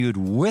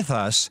with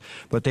us,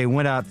 but they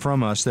went out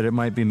from us that it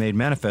might be made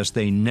manifest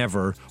they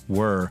never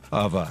were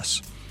of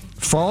us.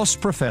 False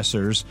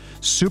professors,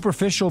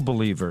 superficial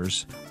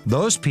believers,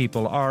 those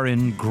people are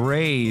in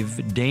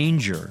grave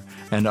danger,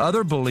 and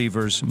other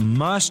believers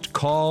must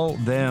call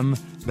them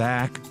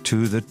back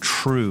to the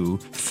true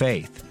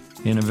faith.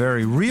 In a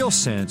very real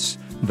sense,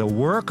 the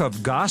work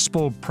of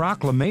gospel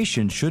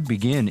proclamation should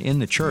begin in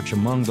the church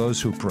among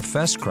those who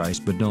profess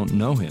Christ but don't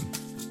know Him.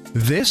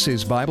 This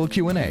is Bible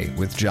Q&A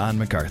with John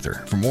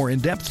MacArthur. For more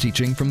in-depth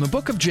teaching from the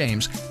book of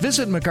James,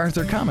 visit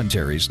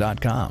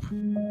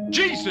MacArthurCommentaries.com.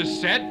 Jesus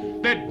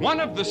said that one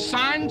of the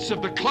signs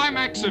of the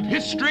climax of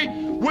history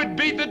would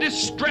be the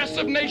distress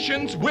of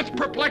nations with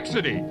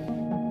perplexity.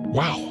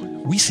 Wow,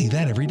 we see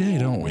that every day,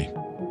 don't we?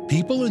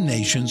 People and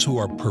nations who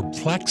are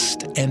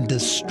perplexed and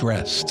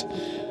distressed.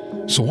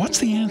 So what's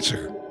the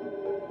answer?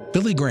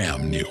 Billy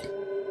Graham knew.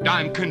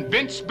 I'm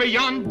convinced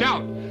beyond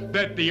doubt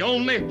that the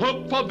only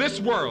hope for this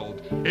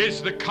world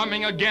is the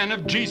coming again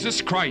of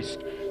Jesus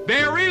Christ.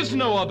 There is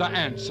no other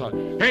answer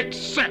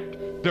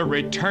except the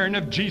return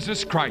of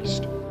Jesus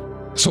Christ.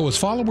 So as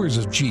followers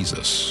of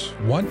Jesus,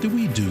 what do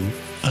we do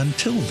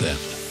until then?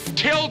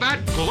 Till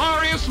that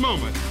glorious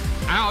moment,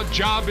 our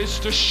job is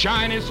to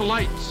shine His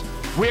lights.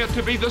 We're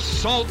to be the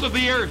salt of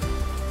the earth,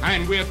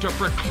 and we're to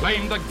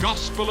proclaim the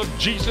gospel of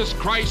Jesus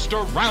Christ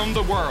around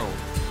the world.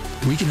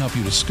 We can help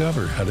you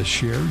discover how to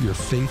share your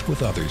faith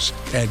with others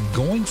at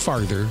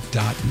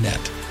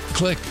goingfarther.net.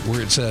 Click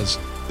where it says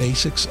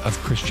Basics of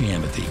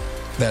Christianity.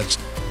 That's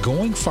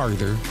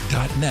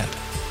goingfarther.net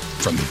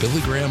from the Billy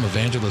Graham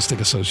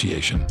Evangelistic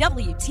Association.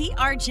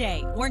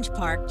 WTRJ, Orange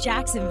Park,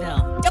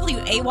 Jacksonville.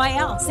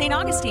 WAYL, St.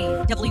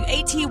 Augustine.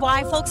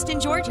 WATY, Folkestone,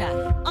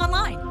 Georgia.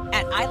 Online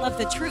at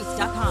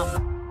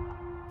ilovethetruth.com.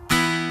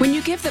 When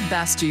you give the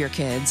best to your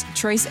kids,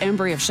 Trace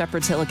Embry of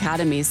Shepherd's Hill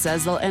Academy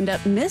says they'll end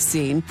up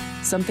missing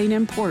something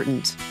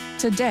important.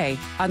 Today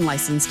on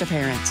Licensed to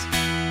Parent.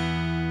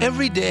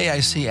 Every day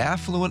I see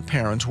affluent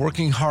parents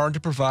working hard to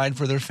provide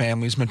for their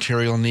family's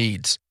material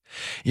needs.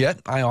 Yet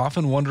I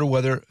often wonder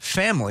whether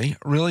family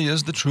really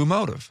is the true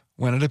motive,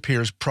 when it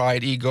appears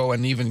pride, ego,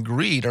 and even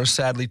greed are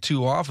sadly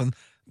too often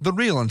the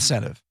real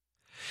incentive.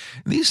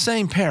 These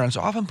same parents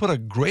often put a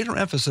greater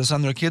emphasis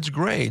on their kids'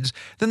 grades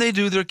than they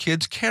do their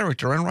kids'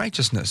 character and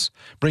righteousness,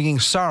 bringing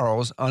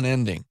sorrows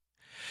unending.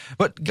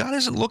 But God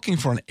isn't looking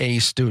for an A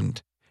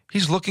student.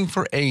 He's looking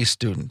for a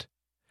student.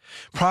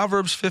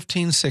 Proverbs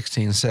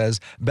 15:16 says,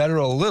 "Better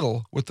a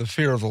little with the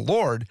fear of the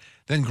Lord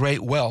than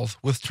great wealth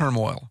with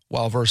turmoil,"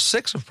 while verse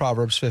 6 of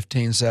Proverbs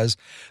 15 says,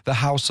 "The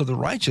house of the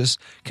righteous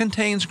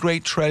contains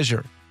great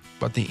treasure,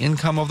 but the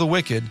income of the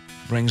wicked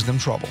brings them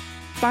trouble."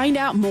 Find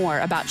out more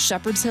about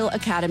Shepherd's Hill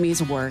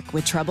Academy's work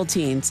with troubled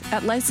teens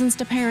at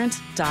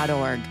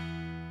licensedtoparent.org.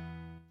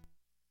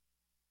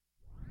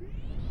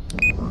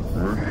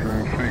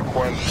 Ignition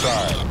sequence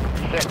time.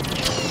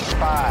 6,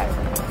 5,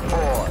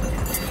 4,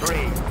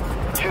 3,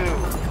 2,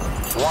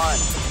 1,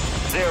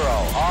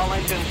 0. All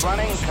engines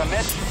running.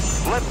 Commit.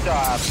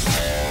 Liftoff.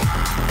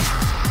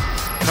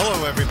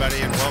 Hello,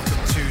 everybody, and welcome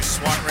to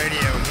SWAT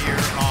Radio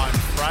here on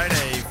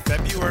Friday,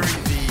 February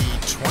the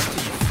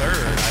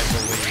 23rd, I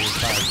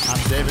believe. I'm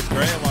David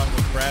Gray along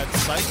with Brad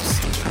Sykes,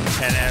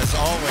 and as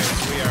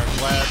always, we are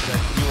glad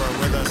that you are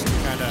with us to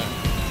kind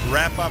of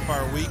wrap up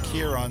our week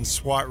here on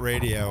SWAT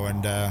Radio.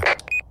 And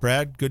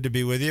Brad, good to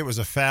be with you. It was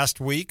a fast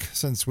week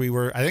since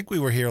I think we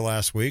were here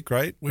last week,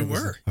 right? We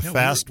were. A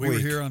fast week. We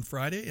were here on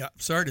Friday. Yeah,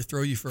 sorry to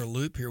throw you for a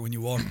loop here when you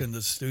walked into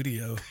the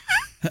studio.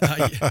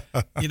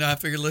 I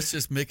figured let's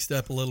just mix it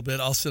up a little bit.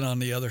 I'll sit on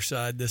the other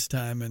side this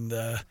time and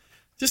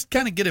just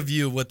kind of get a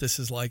view of what this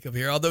is like over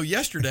here. Although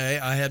yesterday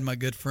I had my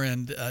good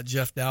friend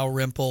Jeff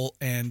Dalrymple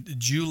and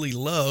Julie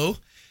Lowe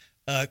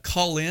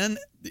call in.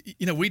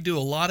 We do a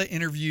lot of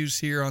interviews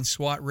here on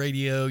SWAT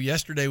Radio.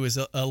 Yesterday was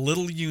a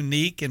little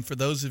unique, and for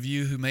those of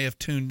you who may have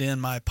tuned in,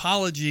 my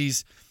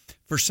apologies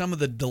for some of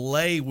the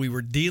delay we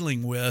were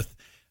dealing with.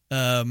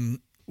 I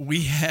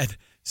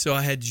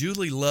had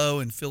Julie Lowe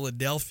in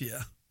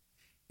Philadelphia,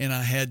 and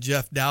I had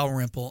Jeff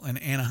Dalrymple in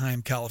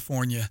Anaheim,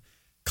 California,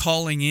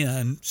 calling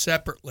in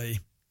separately.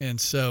 And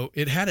so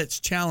it had its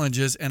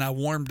challenges, and I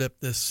warmed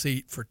up this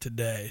seat for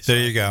today. So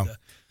there you go.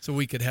 So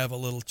we could have a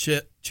little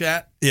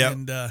chat. Yep.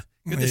 And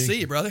good to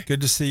see you, brother.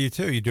 Good to see you,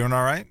 too. You doing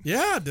all right?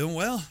 Yeah, doing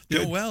well.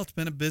 Good. Well. It's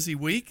been a busy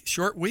week,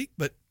 short week,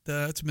 but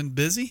it's been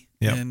busy.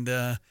 Yep. And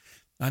I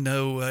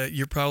know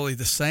you're probably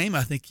the same.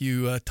 I think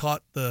you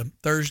taught the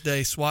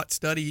Thursday SWAT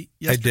study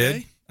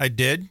yesterday. I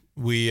did.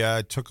 We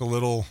took a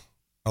little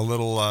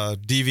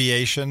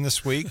deviation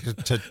this week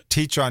to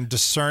teach on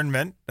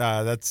discernment.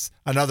 That's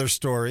another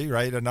story,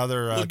 right?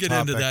 Another we'll get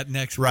topic. into that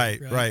next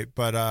week. Right.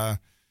 But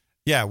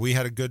yeah, we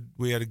had a good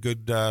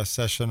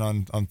session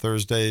on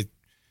Thursday.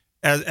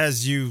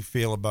 As you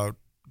feel about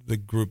the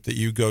group that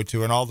you go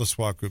to and all the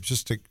SWAT groups,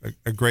 just a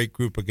great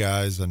group of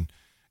guys and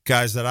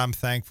guys that I'm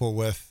thankful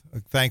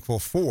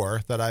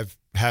for that I've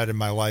had in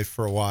my life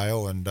for a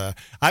while. And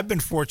I've been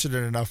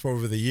fortunate enough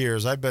over the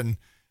years. I've been,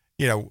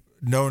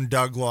 known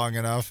Doug long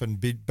enough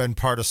and been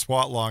part of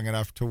SWAT long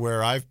enough to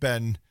where I've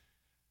been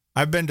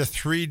I've been to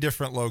 3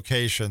 different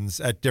locations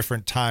at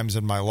different times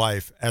in my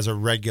life as a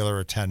regular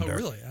attender. Oh,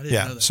 really? I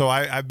didn't know that. So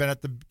I've been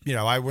at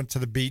I went to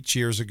the beach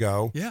years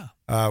ago. Yeah.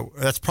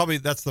 That's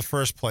the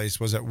first place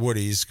was at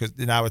Woody's, because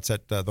now it's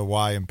at the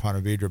Y in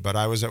Ponte Vedra. But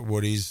I was at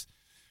Woody's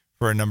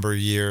for a number of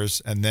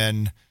years, and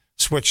then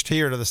switched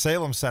here to the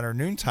Salem Center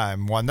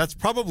noontime one. That's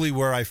probably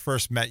where I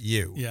first met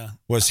you. Yeah.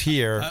 Was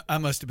here. I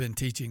must have been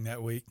teaching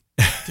that week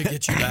to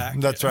get you back.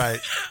 That's right.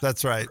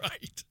 That's right.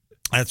 Right.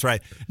 That's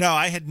right. No,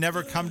 I had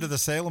never come to the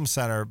Salem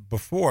Center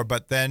before,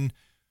 but then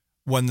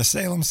when the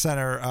Salem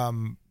Center,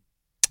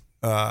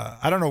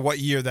 I don't know what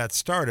year that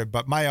started,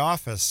 but my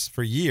office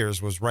for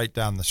years was right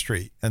down the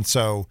street. And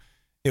so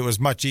it was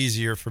much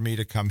easier for me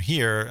to come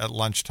here at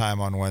lunchtime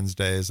on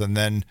Wednesdays. And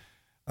then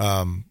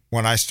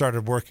when I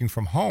started working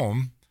from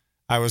home,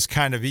 I was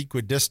kind of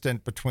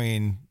equidistant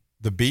between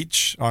the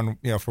beach on,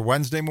 for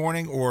Wednesday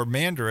morning or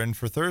Mandarin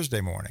for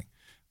Thursday morning.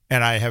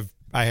 And I had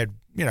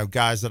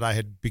guys that I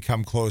had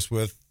become close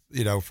with,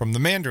 from the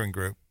Mandarin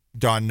group.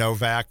 Don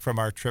Novak from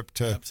our trip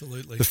to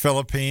the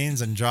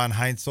Philippines, and John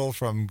Heinzel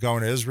from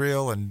going to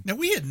Israel. And now,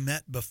 we had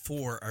met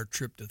before our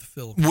trip to the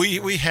Philippines.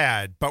 We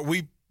had, but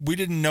we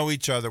didn't know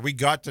each other. We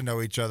got to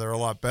know each other a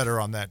lot better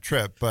on that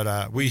trip,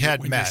 but we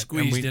had met.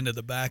 Squeezed into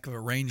the back of a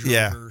Range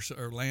Rover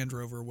or Land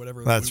Rover, or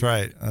whatever. That's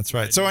right. That's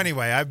right. So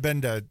anyway, I've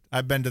been to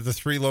the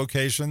 3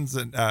 locations,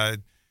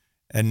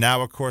 and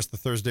now, of course, the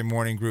Thursday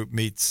morning group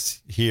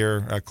meets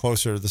here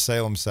closer to the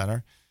Salem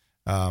Center.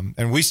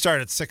 And we start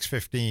at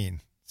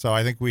 6:15. So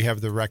I think we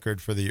have the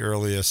record for the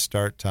earliest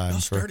start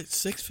time. Start at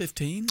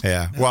 6:15?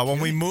 Yeah. Well,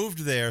 when we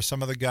moved there,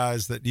 some of the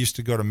guys that used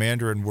to go to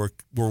Mandarin were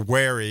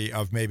wary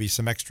of maybe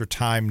some extra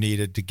time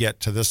needed to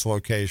get to this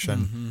location.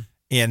 Mm-hmm.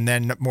 And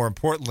then, more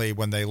importantly,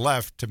 when they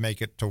left, to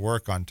make it to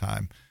work on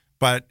time.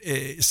 But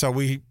so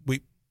we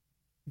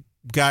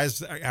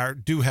guys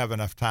do have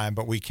enough time,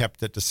 but we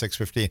kept it to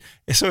 6:15.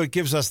 So it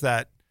gives us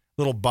that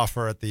little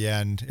buffer at the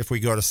end. If we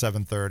go to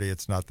 7:30,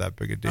 it's not that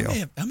big a deal.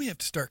 I may have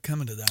to start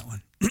coming to that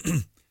one.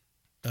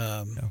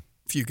 A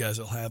few guys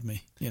will have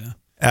me,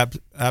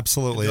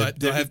 Absolutely.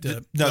 Do I have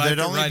to? No, there'd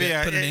only be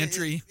put an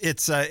entry.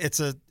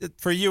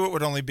 For you, it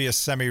would only be a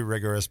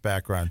semi-rigorous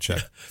background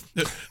check.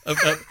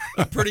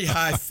 a pretty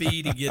high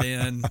fee to get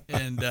in,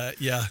 and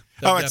yeah.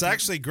 It's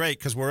actually great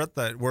because we're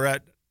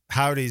at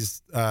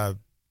Howdy's,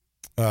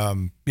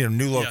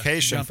 new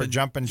location for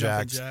Jumpin'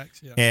 Jacks,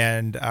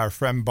 and our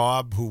friend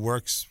Bob, who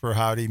works for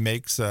Howdy,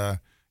 makes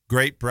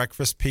great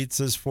breakfast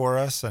pizzas for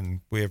us, and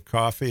we have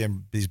coffee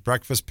and these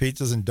breakfast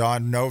pizzas, and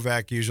Don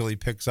Novak usually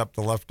picks up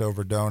the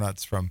leftover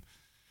donuts from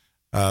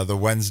the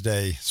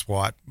Wednesday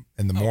SWAT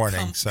in the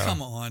morning.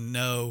 Come on,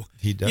 no.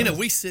 He does.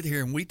 We sit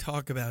here and we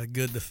talk about how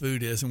good the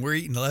food is, and we're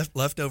eating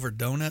leftover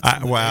donuts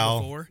from the day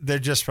before. They're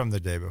just from the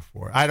day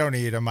before. I don't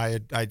eat them. I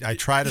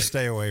try to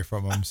stay away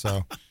from them,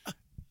 so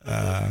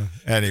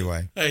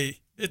anyway. Hey,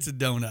 it's a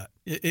donut.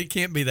 It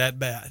can't be that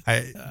bad.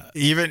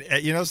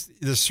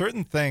 There's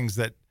certain things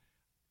that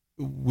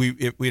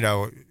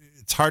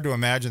it's hard to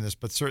imagine this,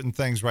 but certain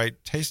things, right,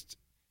 taste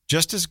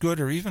just as good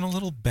or even a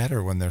little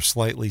better when they're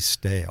slightly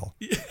stale.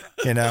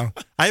 Yeah.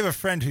 I have a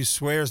friend who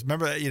swears,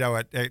 remember,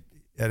 at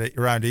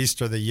around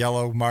Easter, the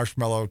yellow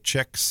marshmallow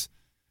chicks,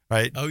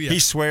 right? Oh, yeah. He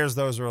swears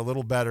those are a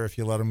little better if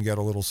you let them get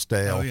a little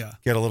stale. Oh, yeah.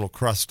 Get a little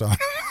crust on.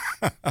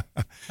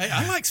 Hey,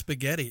 I like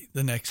spaghetti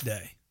the next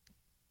day.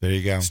 There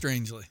you go.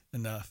 Strangely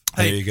enough.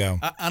 There you go.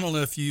 I don't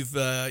know if you've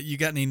you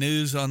got any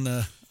news on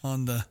the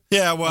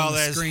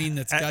screen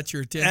that's got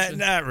your attention.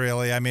 Not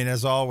really. I mean,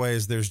 as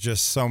always, there's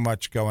just so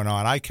much going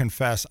on. I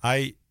confess,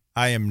 I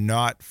am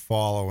not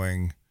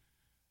following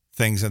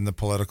things in the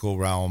political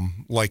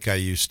realm like I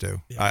used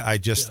to. Yeah. I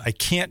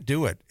can't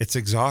do it. It's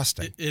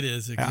exhausting. It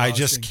is exhausting. I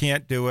just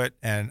can't do it,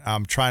 and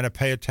I'm trying to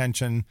pay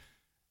attention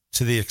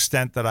to the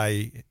extent that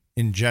I,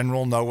 in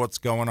general, know what's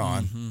going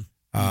on.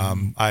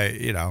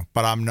 Mm-hmm.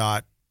 But I'm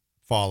not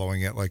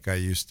following it like I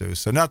used to.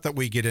 So not that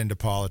we get into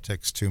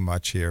politics too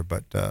much here,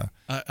 but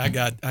I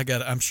got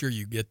I'm sure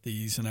you get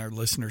these, and our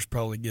listeners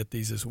probably get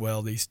these as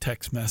well, these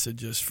text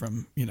messages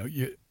from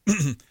you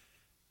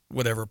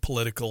whatever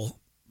political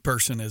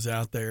person is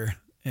out there.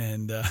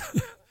 And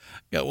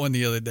got one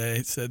the other day.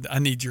 It said, "I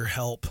need your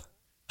help."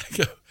 I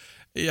go,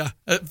 yeah,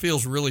 that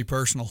feels really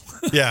personal.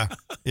 Yeah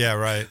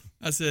right.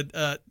 I said,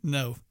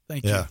 no,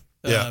 thank you.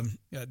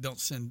 Don't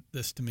send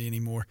this to me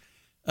anymore.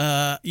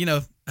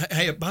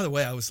 Hey, by the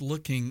way, I was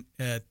looking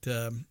at,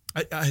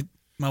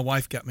 my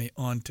wife got me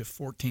on to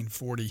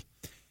 1440,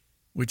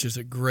 which is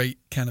a great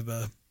kind of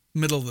a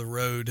middle of the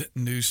road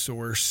news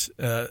source.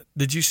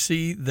 Did you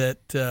see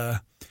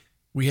that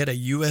we had a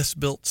U.S.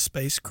 built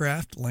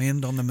spacecraft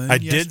land on the moon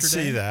yesterday?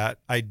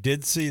 I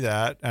did see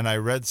that, and I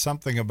read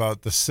something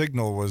about the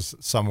signal was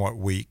somewhat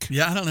weak.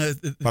 Yeah, I don't know.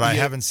 But I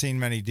haven't seen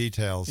many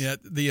details. Yeah,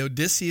 the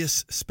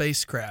Odysseus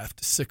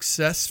spacecraft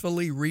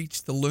successfully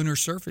reached the lunar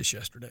surface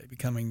yesterday,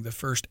 becoming the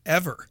first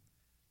ever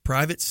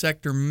private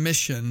sector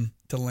mission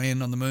to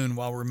land on the moon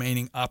while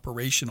remaining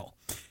operational.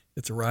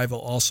 Its arrival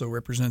also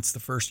represents the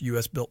first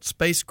U.S.-built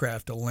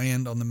spacecraft to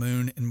land on the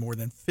moon in more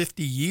than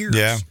 50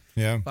 years.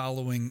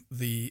 Following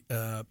the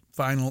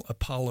final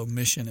Apollo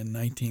mission in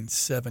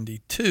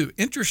 1972.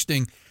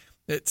 Interesting.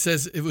 It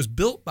says it was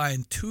built by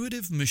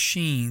Intuitive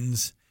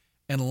Machines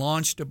and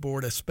launched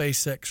aboard a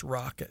SpaceX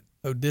rocket.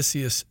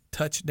 Odysseus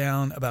touched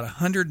down about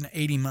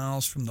 180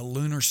 miles from the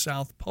lunar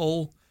South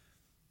Pole.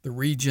 The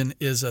region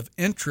is of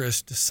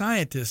interest to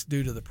scientists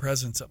due to the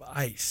presence of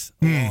ice,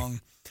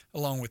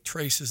 along with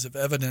traces of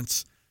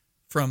evidence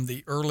from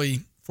the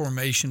early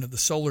formation of the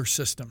solar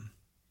system.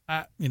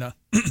 The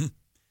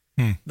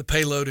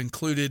payload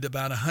included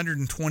about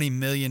 $120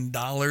 million in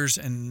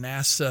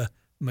NASA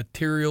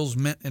materials,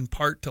 meant in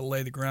part to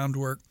lay the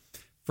groundwork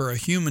for a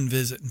human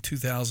visit in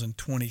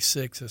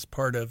 2026 as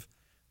part of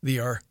the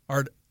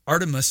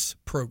Artemis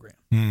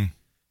program.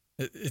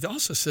 It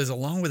also says,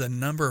 along with a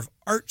number of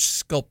art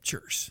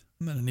sculptures.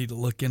 I'm going to need to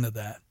look into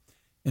that.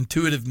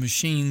 Intuitive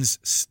Machines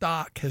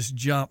stock has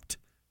jumped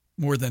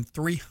more than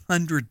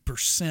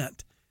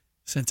 300%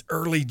 since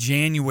early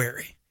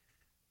January.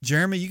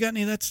 Jeremy, you got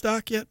any of that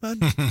stock yet, bud?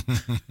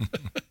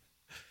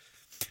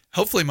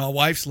 Hopefully my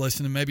wife's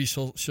listening. Maybe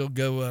she'll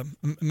go.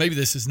 Maybe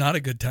this is not a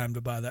good time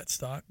to buy that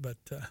stock, but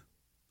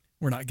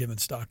we're not giving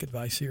stock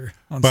advice here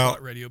on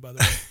SWAT Radio, by the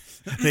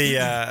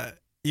way.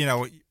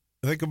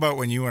 Think about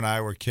when you and I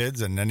were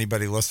kids, and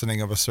anybody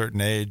listening of a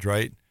certain age,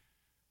 right?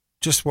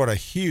 Just what a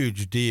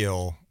huge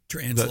deal.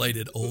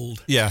 Translated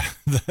old. Yeah,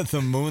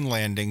 the moon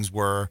landings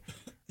were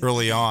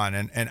early on.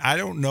 And I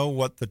don't know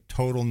what the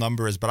total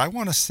number is, but I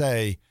want to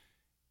say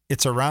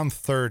it's around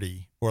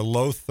 30 or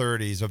low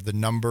 30s of the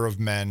number of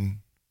men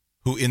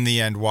who in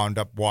the end wound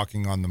up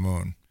walking on the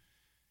moon.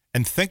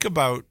 And think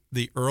about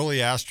the early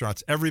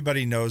astronauts.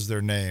 Everybody knows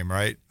their name,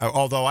 right?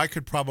 Although I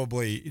could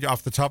probably,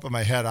 off the top of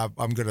my head,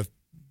 I'm going to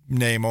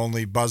name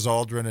only Buzz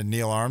Aldrin and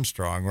Neil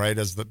Armstrong, right?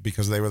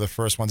 Because they were the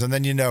first ones. And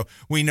then,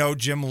 we know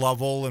Jim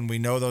Lovell, and we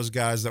know those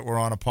guys that were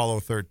on Apollo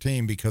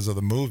 13 because of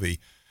the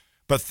movie.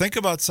 But think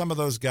about some of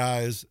those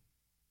guys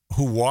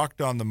who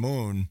walked on the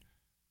moon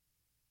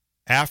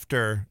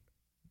after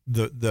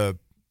the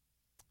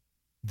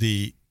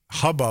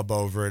hubbub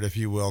over it, if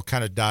you will,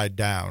 kind of died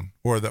down,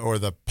 or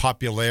the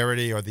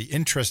popularity or the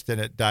interest in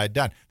it died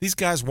down. These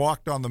guys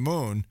walked on the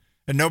moon,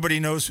 and nobody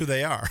knows who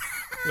they are.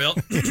 Well,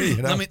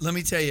 let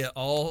me tell you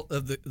all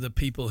of the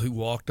people who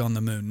walked on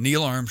the moon.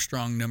 Neil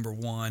Armstrong, number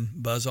one.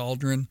 Buzz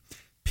Aldrin,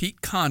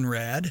 Pete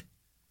Conrad,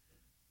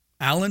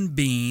 Alan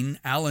Bean,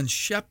 Alan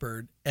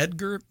Shepard,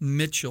 Edgar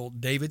Mitchell,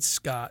 David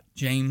Scott,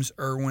 James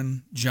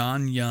Irwin,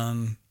 John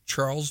Young,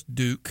 Charles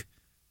Duke,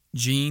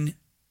 Gene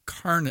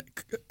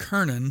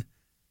Kernan,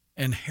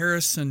 and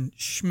Harrison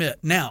Schmitt.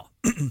 Now,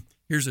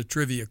 here's a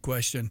trivia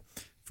question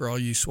for all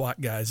you SWAT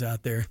guys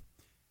out there.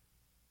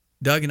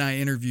 Doug and I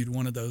interviewed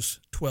one of those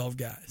 12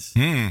 guys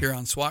here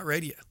on SWAT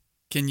Radio.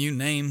 Can you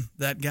name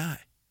that guy?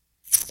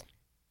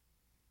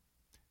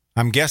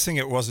 I'm guessing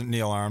it wasn't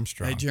Neil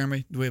Armstrong. Hey,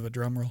 Jeremy, do we have a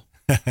drum roll?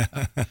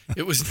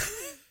 It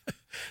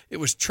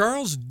was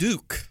Charles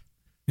Duke.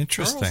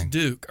 Interesting. Charles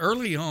Duke.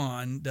 Early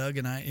on, Doug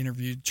and I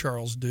interviewed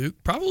Charles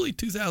Duke, probably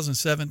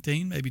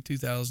 2017, maybe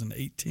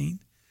 2018.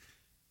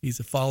 He's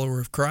a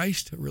follower of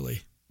Christ. A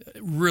really,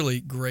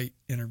 really great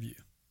interview.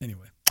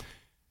 Anyway.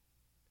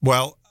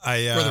 Well, for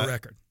the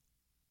record.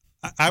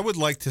 I would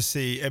like to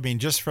see,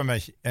 just from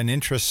an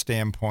interest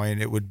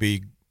standpoint, it would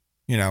be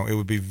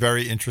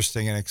very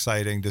interesting and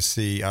exciting to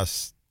see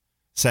us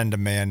send a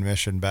manned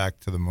mission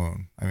back to the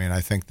moon. I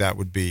think that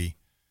would be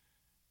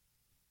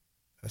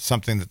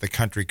something that the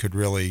country could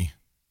really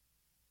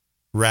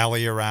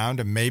rally around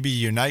and maybe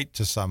unite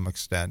to some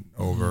extent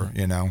over,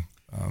 I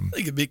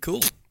think it'd be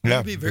cool. Yeah,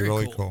 it'd be very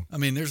really cool.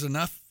 There's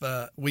enough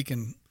we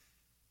can,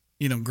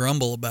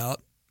 grumble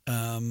about.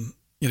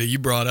 You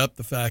brought up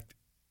the fact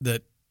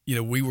that,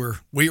 we were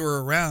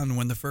around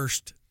when the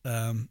first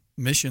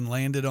mission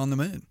landed on the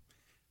moon,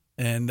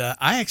 and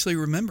I actually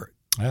remember it.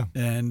 Yeah,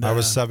 and I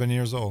was 7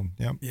 years old.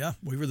 Yep. Yeah,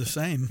 we were the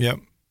same. Yep.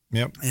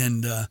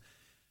 And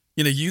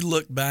you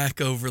look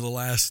back over the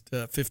last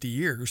 50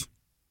 years,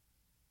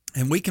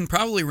 and we can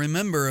probably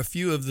remember a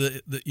few of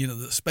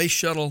the space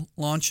shuttle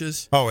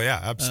launches. Oh yeah,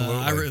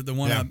 absolutely. The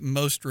one I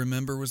most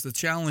remember was the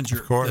Challenger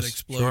that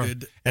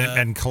exploded, sure.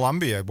 And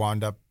Columbia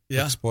wound up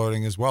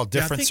exploding as well.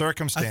 Different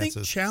circumstances. I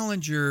think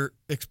Challenger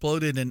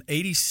exploded in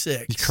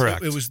 '86.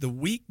 Correct. It was the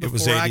week before. It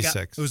was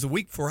 '86. It was the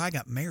week before I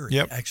got married.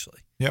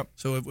 Actually. Yep.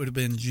 So it would have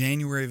been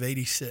January of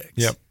 '86.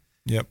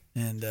 Yep.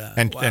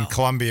 And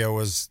Columbia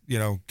was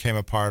came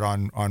apart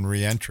on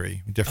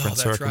reentry. Different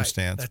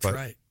circumstance. Right. That's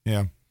right.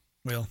 Yeah.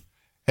 Well.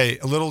 Hey,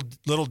 a little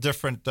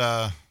different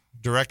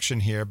direction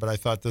here, but I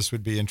thought this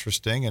would be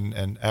interesting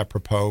and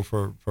apropos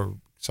for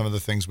some of the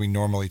things we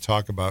normally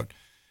talk about.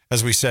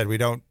 As we said, we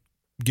don't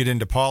get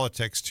into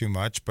politics too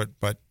much, but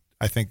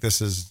I think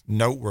this is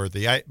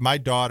noteworthy. My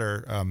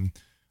daughter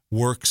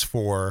works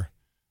for,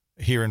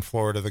 here in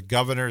Florida, the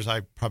governors. I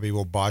probably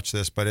will botch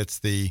this, but it's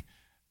the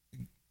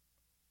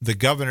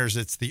governors.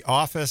 It's the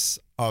Office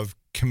of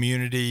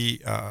Community,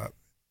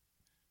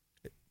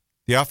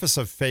 the Office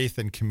of Faith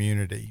and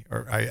Community,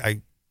 or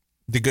I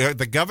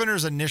the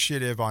governor's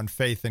initiative on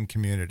faith and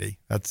community.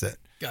 That's it.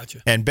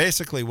 Gotcha. And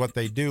basically what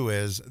they do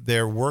is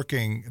they're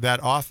working,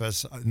 that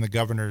office in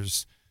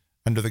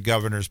under the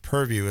governor's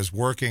purview is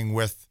working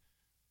with,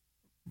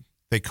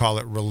 they call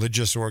it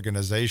religious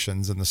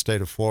organizations in the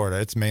state of Florida.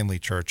 It's mainly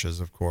churches,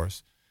 of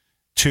course,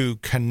 to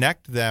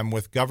connect them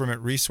with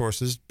government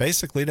resources,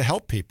 basically to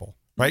help people,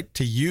 right?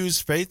 To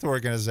use faith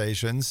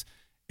organizations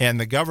and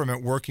the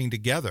government working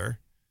together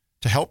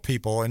to help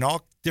people in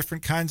all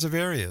different kinds of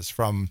areas,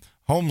 from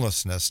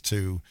homelessness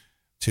to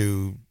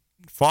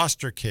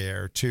foster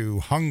care, to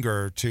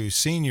hunger, to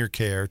senior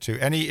care, to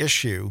any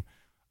issue.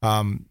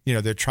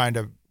 They're trying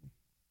to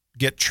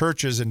get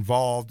churches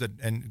involved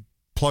and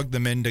plug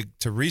them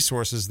into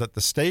resources that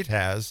the state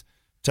has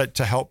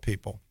to help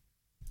people.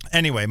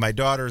 Anyway, my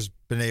daughter's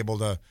been able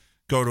to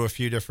go to a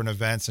few different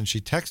events, and she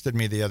texted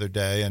me the other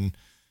day and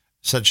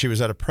said she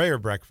was at a prayer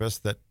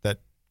breakfast that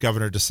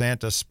Governor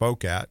DeSantis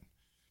spoke at.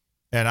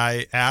 And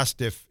I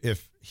asked if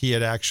he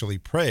had actually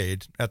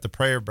prayed at the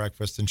prayer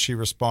breakfast, and she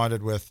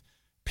responded with,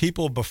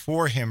 people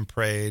before him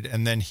prayed,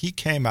 and then he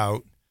came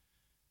out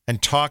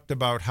and talked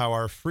about how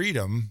our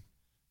freedom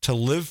to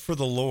live for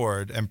the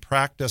Lord and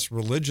practice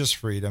religious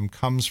freedom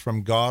comes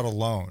from God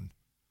alone,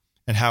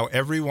 and how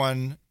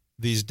everyone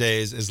these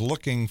days is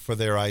looking for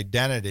their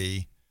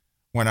identity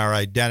when our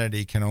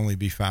identity can only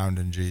be found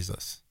in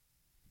Jesus.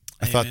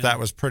 I thought that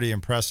was pretty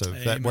impressive.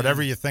 Amen. That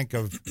whatever you think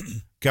of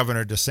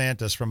Governor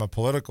DeSantis from a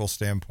political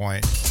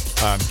standpoint,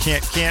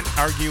 can't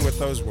argue with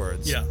those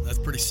words. Yeah, that's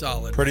pretty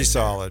solid. Pretty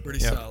solid.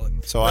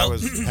 So I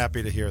was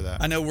happy to hear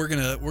that. I know we're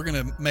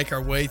gonna make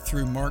our way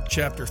through Mark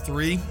chapter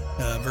 3,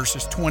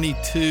 verses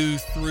 22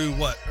 through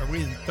what? Are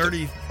we in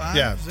 35?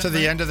 Yeah, to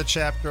the end of the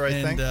chapter, I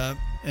think.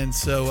 And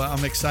so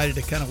I'm excited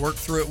to kind of work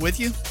through it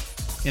with you.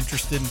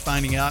 Interested in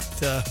finding out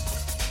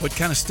what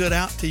kind of stood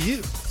out to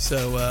you.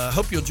 So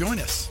hope you'll join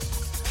us.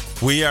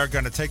 We are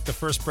going to take the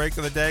first break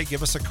of the day.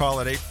 Give us a call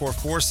at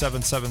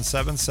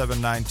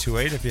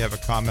 844-777-7928 if you have a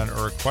comment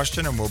or a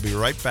question, and we'll be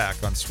right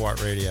back on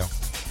SWAT Radio.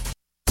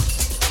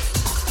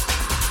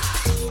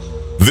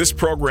 This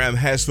program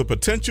has the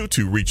potential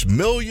to reach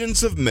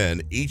millions of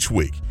men each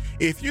week.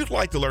 If you'd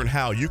like to learn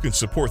how you can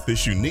support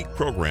this unique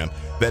program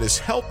that is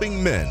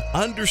helping men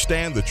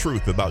understand the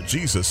truth about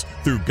Jesus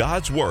through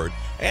God's Word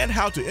and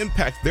how to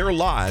impact their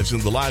lives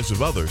and the lives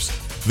of others,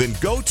 then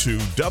go to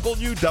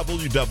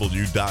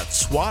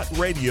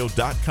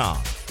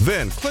www.swatradio.com.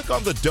 Then click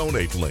on the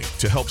donate link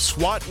to help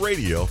SWAT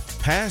Radio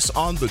pass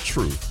on the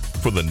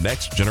truth for the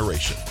next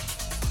generation.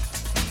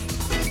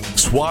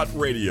 SWAT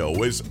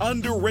Radio is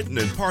underwritten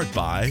in part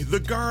by The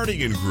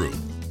Guardian Group.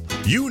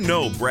 You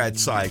know Brad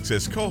Sykes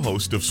as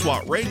co-host of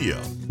SWAT Radio.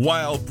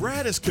 While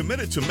Brad is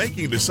committed to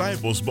making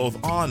disciples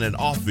both on and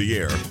off the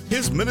air,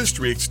 his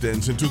ministry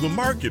extends into the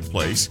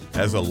marketplace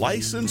as a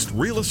licensed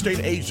real estate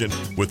agent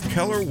with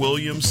Keller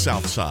Williams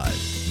Southside.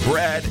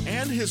 Brad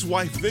and his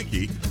wife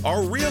Vicki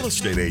are real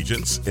estate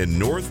agents in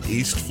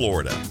Northeast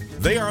Florida.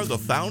 They are the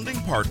founding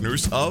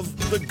partners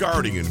of The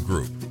Guardian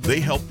Group.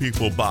 They help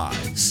people buy,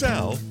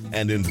 sell,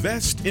 and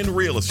invest in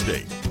real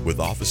estate with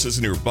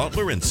offices near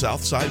Butler and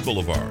Southside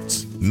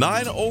Boulevards.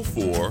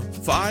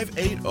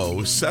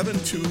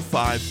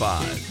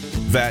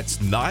 904-580-7255. That's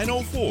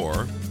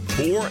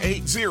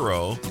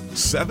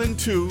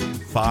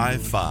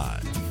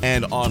 904-480-7255.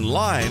 And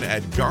online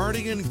at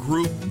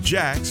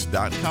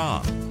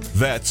GuardianGroupJax.com.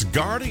 That's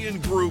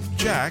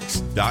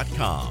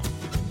GuardianGroupJax.com.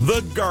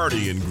 The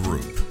Guardian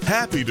Group.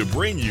 Happy to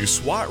bring you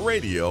SWAT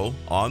Radio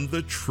on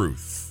the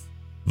Truth.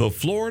 The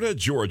Florida,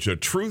 Georgia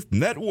Truth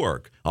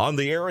Network, on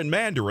the air in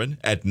Mandarin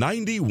at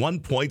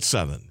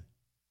 91.7.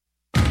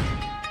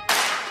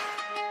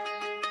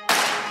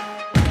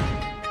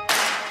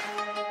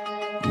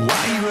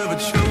 Why you ever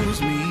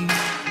chose me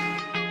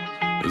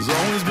has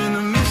always been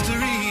a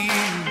mystery.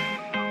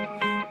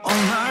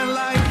 All my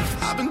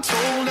life I've been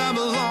told I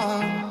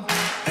belong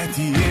at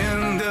the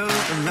end of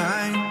the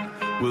line,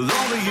 with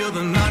all the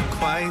other not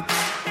quite,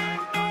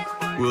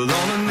 with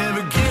all the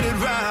never get it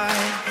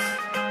right.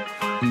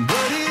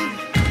 But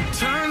it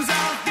turns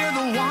out they're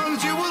the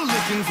ones you were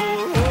looking for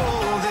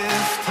all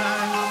this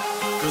time.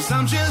 'Cause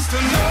I'm just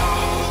a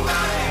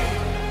nobody,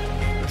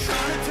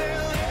 trying to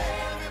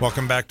tell.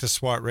 Welcome back to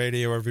SWAT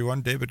Radio,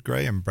 everyone. David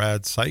Gray and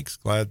Brad Sykes.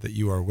 Glad that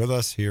you are with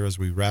us here as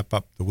we wrap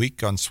up the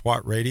week on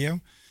SWAT Radio.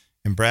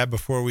 And Brad,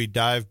 before we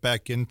dive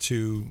back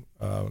into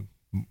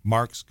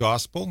Mark's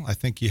gospel, I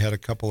think you had a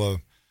couple of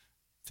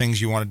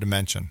things you wanted to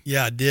mention.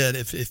 Yeah, I did.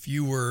 If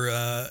you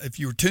were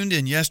tuned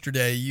in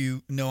yesterday,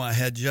 you know I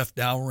had Jeff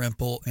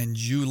Dalrymple and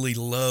Julie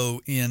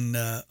Lowe in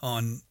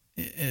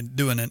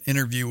doing an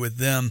interview with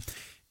them,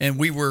 and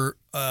we were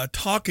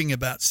talking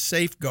about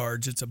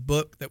Safeguards. It's a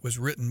book that was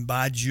written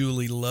by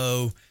Julie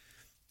Lowe,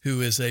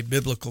 who is a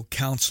biblical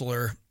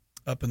counselor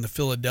up in the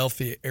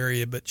Philadelphia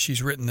area, but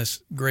she's written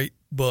this great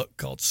book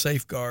called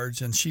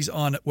Safeguards, and she's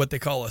on what they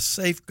call a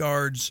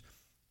Safeguards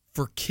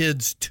for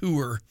Kids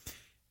tour.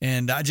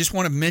 And I just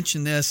want to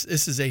mention this.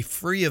 This is a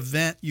free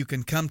event you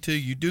can come to.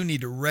 You do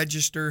need to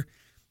register.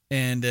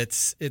 and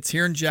it's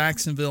here in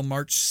Jacksonville,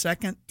 March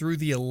 2nd through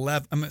the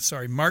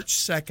 11th. March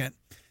 2nd.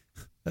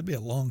 That'd be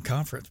a long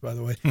conference, by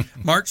the way.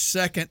 March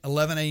 2nd,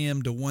 11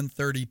 a.m. to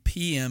 1:30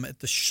 p.m. at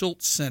the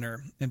Schultz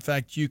Center. In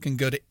fact, you can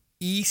go to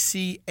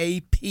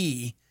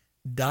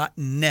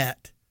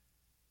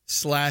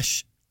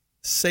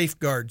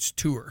ecap.net/safeguards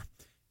tour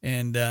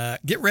and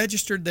get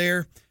registered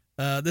there.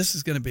 This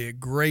is going to be a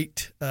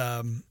great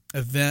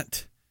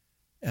event.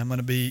 I'm going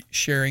to be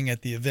sharing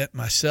at the event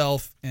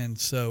myself. And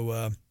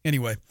so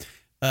anyway,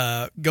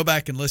 go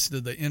back and listen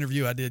to the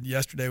interview I did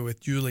yesterday with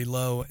Julie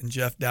Lowe and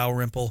Jeff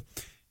Dalrymple.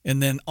 And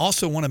then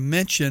also want to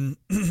mention,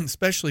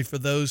 especially for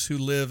those who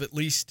live at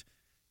least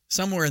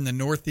somewhere in the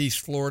Northeast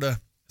Florida,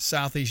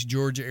 Southeast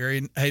Georgia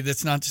area. Hey,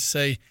 that's not to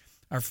say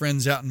our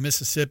friends out in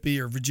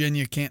Mississippi or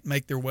Virginia can't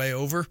make their way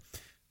over.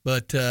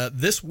 But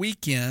this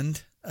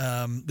weekend,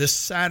 this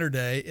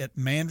Saturday at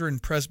Mandarin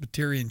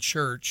Presbyterian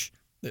Church,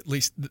 at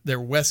least their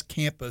West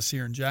Campus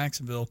here in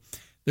Jacksonville,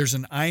 there's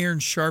an Iron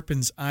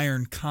Sharpens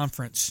Iron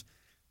conference.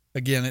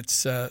 Again,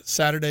 it's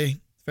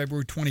Saturday,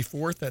 February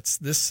 24th. That's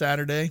this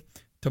Saturday.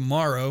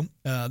 Tomorrow,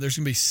 there's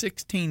going to be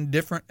 16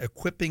 different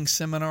equipping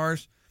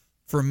seminars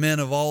for men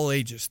of all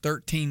ages,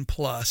 13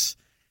 plus.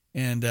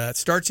 And it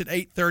starts at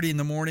 8:30 in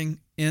the morning,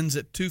 ends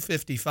at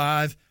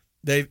 2:55.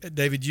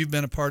 David, you've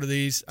been a part of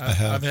these.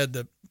 I've had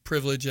the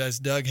privilege, as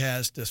Doug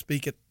has, to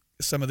speak at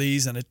some of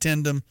these and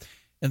attend them.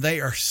 And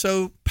they are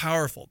so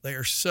powerful. They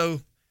are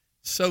so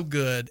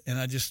good. And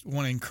I just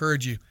want to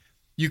encourage you.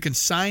 You can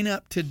sign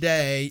up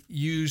today,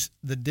 use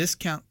the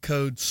discount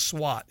code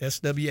SWAT,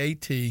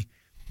 SWAT,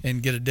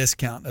 and get a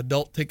discount.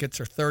 Adult tickets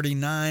are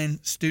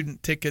 $39.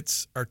 Student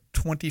tickets are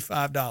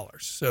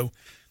 $25. So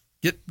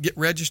get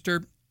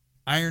registered,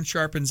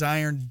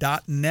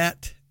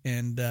 ironsharpensiron.net,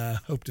 and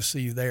hope to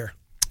see you there.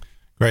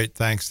 Great,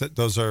 thanks.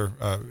 Those are,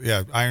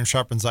 Iron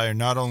Sharpens Iron,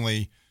 not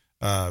only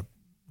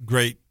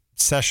great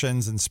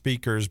sessions and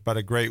speakers, but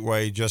a great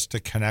way just to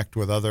connect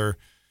with other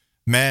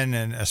men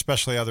and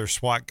especially other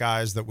SWAT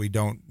guys that we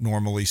don't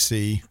normally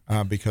see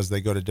because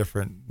they go to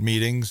different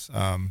meetings.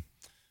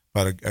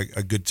 But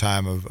a good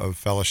time of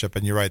fellowship.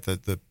 And you're right,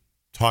 the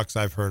talks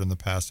I've heard in the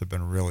past have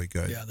been really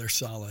good. Yeah, they're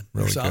solid.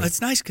 Really they're solid. Good. It's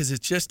nice because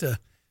it's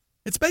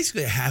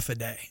basically a half a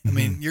day. I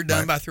mean, you're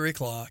done by 3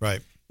 o'clock.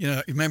 Right. You know,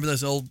 you remember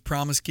those old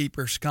Promise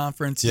Keepers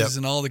conferences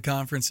and all the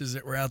conferences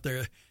that were out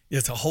there?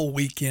 It's a whole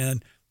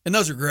weekend, and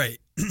those are great.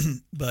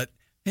 But,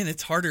 man,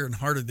 it's harder and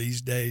harder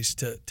these days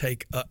to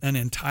take an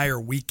entire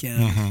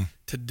weekend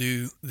to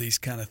do these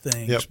kind of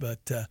things. Yep.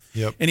 But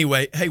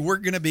anyway, hey, we're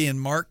going to be in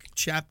Mark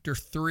chapter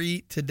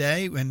 3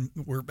 today, and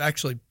we're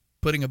actually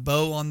putting a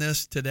bow on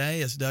this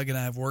today as Doug and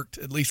I have worked.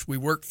 At least we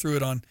worked through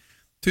it on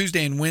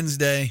Tuesday and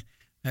Wednesday.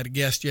 I had a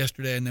guest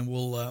yesterday, and then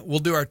we'll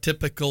do our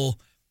typical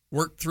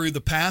work through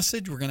the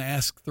passage. We're going to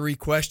ask 3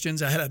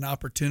 questions. I had an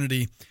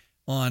opportunity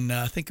on,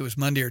 I think it was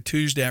Monday or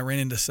Tuesday. I ran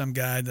into some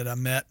guy that I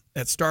met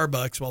at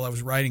Starbucks while I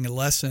was writing a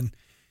lesson,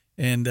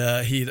 and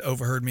he had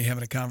overheard me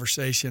having a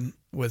conversation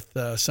with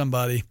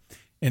somebody,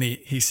 and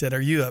he said,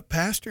 "Are you a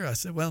pastor?" I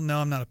said, "Well, no,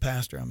 I'm not a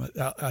pastor.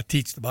 I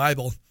teach the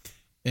Bible."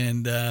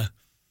 And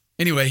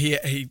anyway,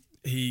 he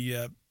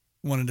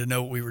wanted to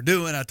know what we were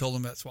doing. I told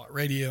him about SWAT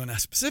Radio, and I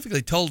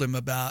specifically told him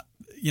about,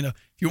 if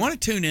you want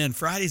to tune in,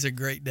 Friday's a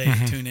great day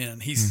to tune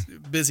in. He's a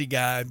busy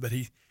guy, but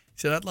he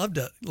said, "I'd love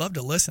to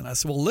listen." I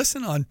said, "Well,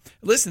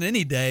 listen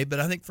any day, but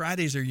I think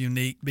Fridays are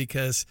unique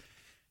because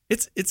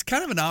it's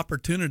kind of an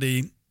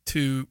opportunity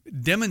to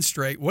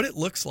demonstrate what it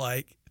looks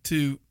like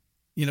to,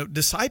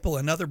 disciple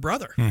another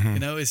brother,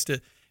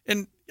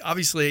 and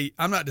obviously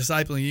I'm not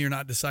discipling you, you're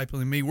not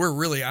discipling me. We're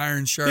really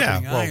iron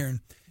sharpening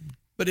iron,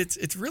 but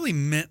it's really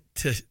meant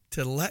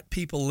to let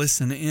people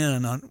listen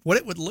in on what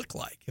it would look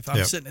like if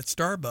I'm sitting at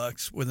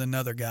Starbucks with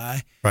another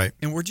guy, right?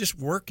 And we're just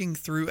working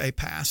through a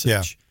passage.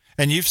 Yeah.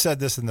 And you've said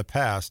this in the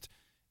past,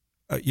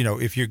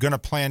 if you're going to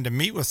plan to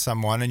meet with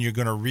someone and you're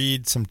going to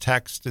read some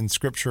text in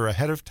Scripture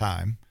ahead of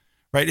time,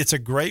 right? It's a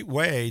great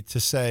way to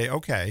say,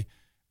 okay,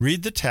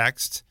 read the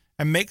text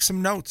and make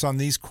some notes on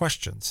these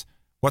questions.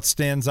 What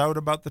stands out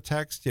about the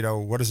text?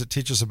 What does it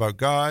teach us about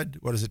God?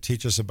 What does it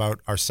teach us about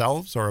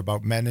ourselves or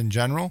about men in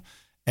general?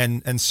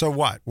 And so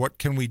what? What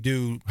can we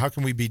do? How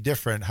can we be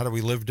different? How do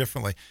we live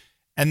differently?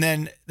 And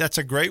then that's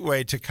a great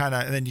way to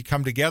and then you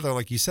come together,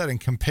 like you said, and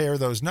compare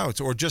those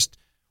notes, or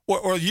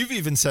you've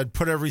even said,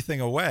 put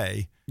everything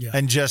away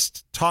and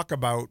just talk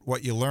about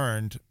what you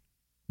learned,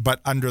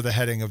 but under the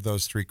heading of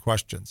those 3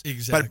 questions.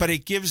 Exactly. But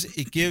it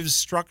gives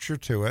structure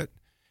to it.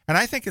 And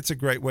I think it's a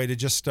great way to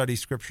just study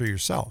Scripture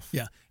yourself.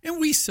 Yeah. And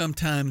we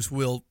sometimes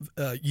will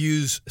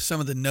use some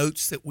of the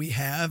notes that we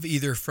have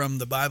either from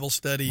the Bible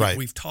study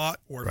we've taught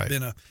or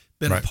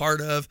been a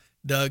part of.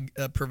 Doug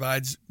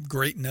provides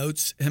great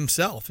notes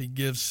himself. He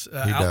gives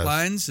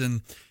outlines.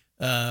 And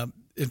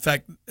in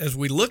fact, as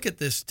we look at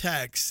this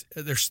text,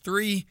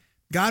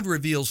 God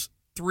reveals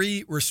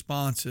 3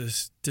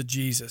 responses to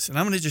Jesus. And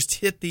I'm going to just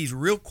hit these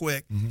real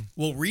quick.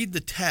 We'll read the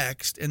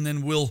text, and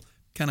then we'll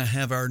kind of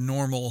have our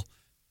normal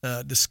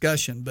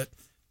discussion. But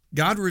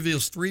God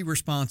reveals three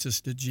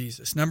responses to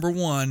Jesus. Number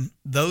one,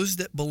 those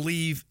that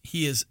believe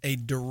he is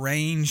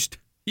deranged.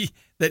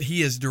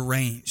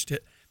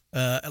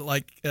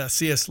 Like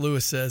C.S.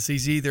 Lewis says,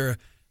 he's either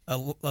a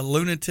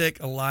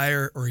lunatic, a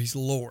liar, or he's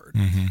Lord.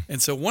 Mm-hmm.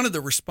 And so one of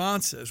the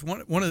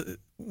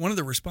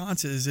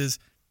responses is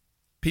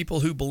people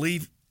who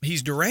believe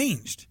he's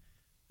deranged.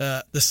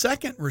 The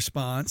second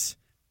response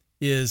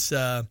is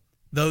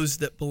those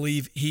that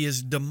believe he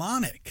is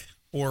demonic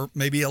or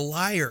maybe a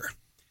liar.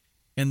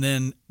 And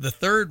then the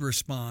third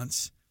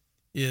response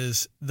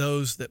is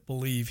those that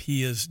believe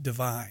he is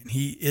divine.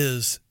 He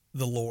is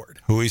the Lord.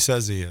 Who he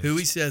says he is. Who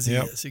he says he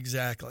is,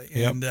 exactly.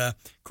 And, of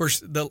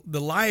course, the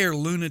liar,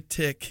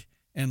 lunatic,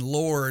 and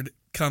Lord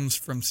comes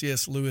from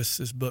C.S.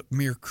 Lewis's book,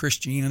 Mere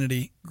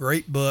Christianity.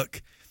 Great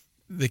book.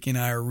 Vicki and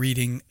I are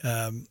reading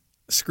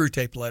Screw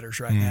Tape Letters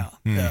right now.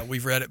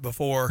 We've read it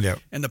before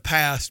in the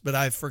past, but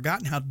I've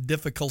forgotten how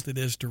difficult it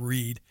is to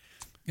read.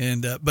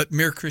 And but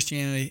Mere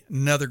Christianity,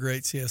 another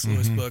great C.S.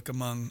 Lewis book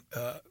among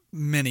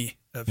many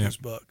of his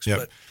books.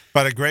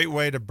 But a great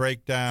way to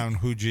break down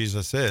who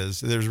Jesus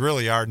is. There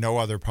really are no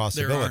other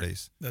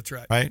possibilities. That's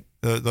right. Right?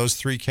 Those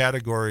three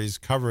categories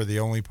cover the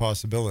only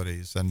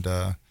possibilities. And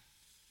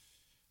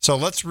so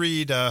let's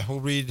read. We'll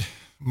read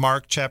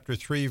Mark chapter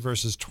 3,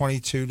 verses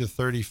 22 to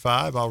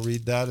 35. I'll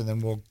read that, and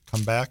then we'll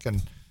come back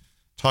and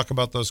talk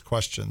about those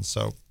questions.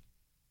 So,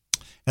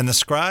 and the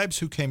scribes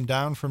who came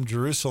down from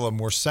Jerusalem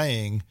were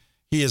saying,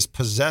 "He is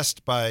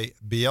possessed by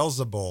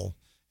Beelzebul,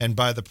 and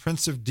by the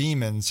prince of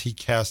demons he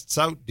casts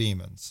out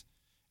demons."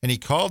 And he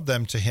called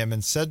them to him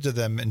and said to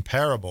them in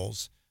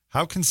parables,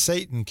 "How can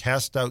Satan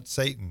cast out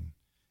Satan?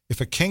 If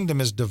a kingdom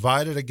is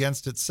divided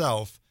against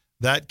itself,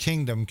 that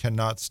kingdom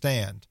cannot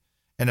stand.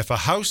 And if a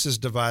house is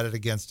divided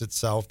against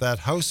itself, that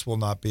house will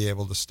not be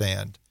able to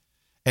stand.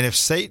 And if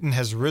Satan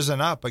has risen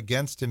up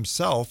against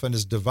himself and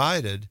is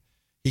divided,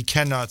 he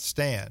cannot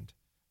stand,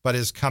 but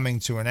is coming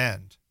to an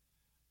end.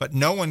 But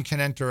no one can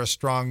enter a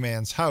strong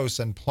man's house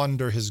and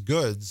plunder his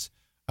goods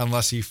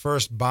unless he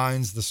first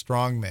binds the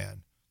strong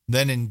man.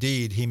 Then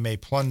indeed he may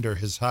plunder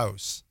his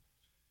house.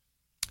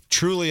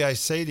 Truly I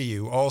say to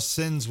you, all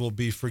sins will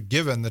be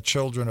forgiven the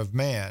children of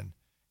man,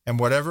 and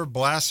whatever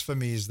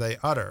blasphemies they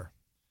utter.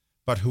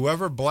 But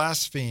whoever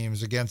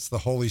blasphemes against the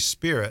Holy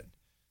Spirit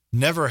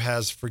never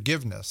has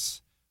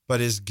forgiveness,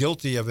 but is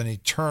guilty of an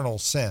eternal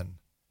sin.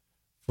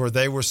 For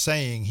they were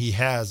saying he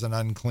has an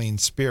unclean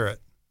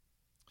spirit.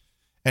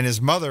 And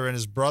his mother and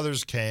his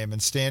brothers came,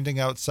 and standing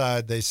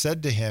outside, they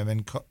sent to him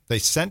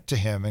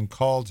and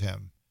called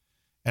him.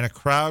 And a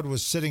crowd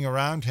was sitting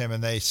around him,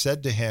 and they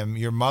said to him,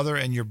 "Your mother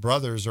and your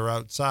brothers are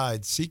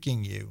outside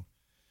seeking you."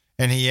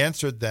 And he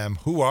answered them,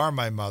 "Who are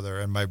my mother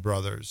and my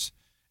brothers?"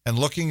 And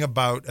looking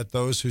about at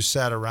those who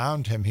sat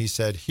around him, he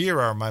said,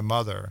 "Here are my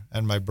mother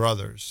and my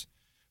brothers.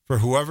 For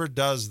whoever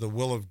does the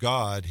will of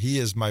God, he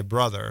is my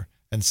brother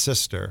and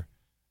sister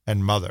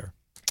and mother."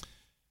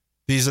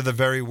 These are the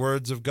very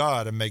words of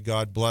God, and may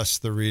God bless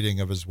the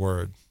reading of his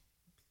word.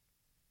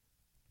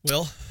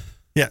 Well,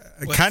 yeah,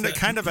 kind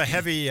of a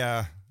heavy,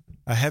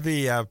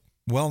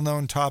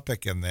 well-known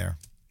topic in there.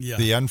 Yeah,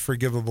 the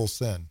unforgivable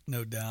sin.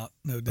 No doubt.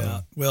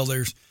 Well,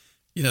 there's,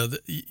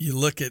 you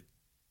look at,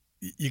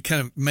 you kind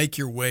of make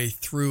your way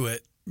through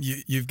it.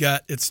 You've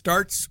got, it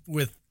starts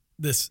with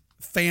this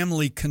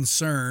family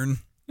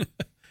concern,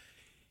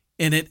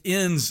 and it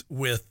ends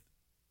with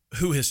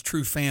who his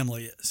true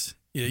family is.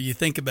 You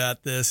think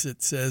about this,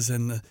 it says,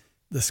 and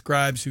the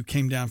scribes who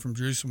came down from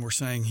Jerusalem were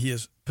saying he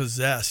is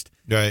possessed.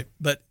 Right.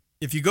 But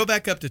if you go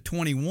back up to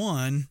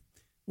 21,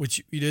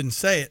 which you didn't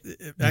say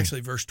it, actually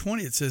verse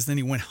 20, it says, then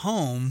he went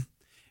home,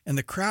 and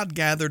the crowd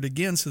gathered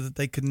again so that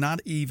they could not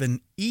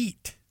even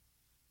eat.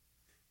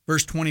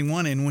 Verse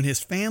 21, and when his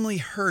family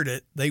heard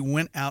it, they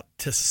went out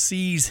to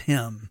seize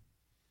him,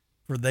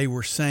 for they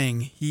were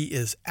saying he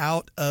is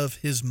out of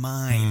his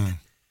mind.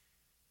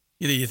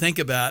 You think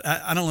about,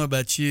 I don't know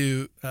about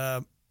you,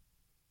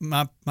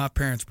 my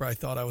parents probably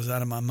thought I was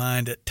out of my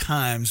mind at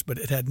times, but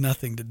it had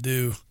nothing to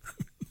do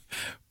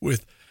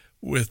with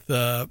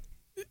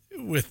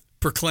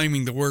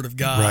proclaiming the word of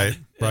God.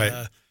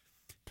 Right.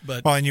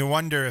 And you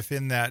wonder if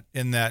in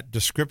that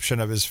description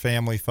of his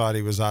family thought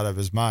he was out of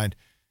his mind,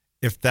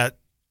 if that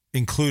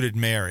included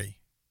Mary,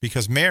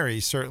 because Mary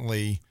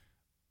certainly,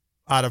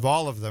 out of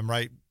all of them,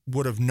 right,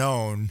 would have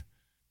known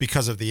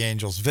because of the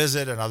angel's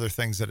visit and other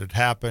things that had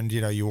happened.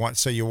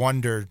 So you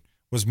wondered,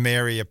 was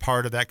Mary a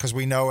part of that? Because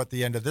we know at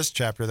the end of this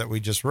chapter that we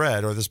just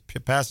read, or this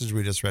passage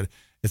we just read,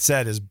 it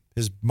said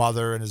his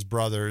mother and his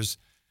brothers.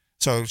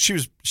 So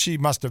she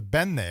must have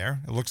been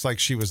there. It looks like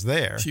she was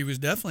there. She was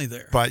definitely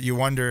there. But you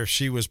wonder if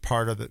she was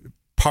part of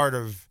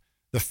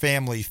the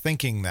family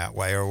thinking that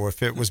way, or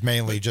if it was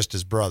mainly just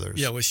his brothers.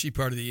 Yeah, was she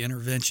part of the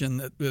intervention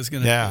that was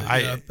going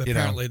to?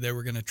 Apparently, they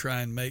were going to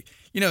try and make.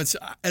 It's,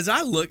 as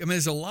I look,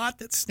 there's a lot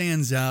that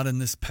stands out in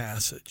this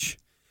passage,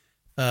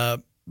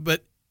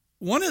 but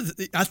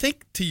I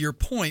think to your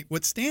point,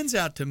 what stands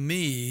out to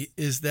me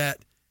is that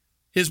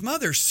his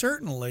mother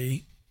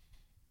certainly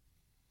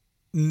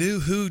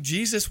knew who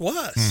Jesus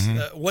was,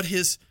 what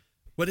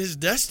what his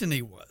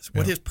destiny was,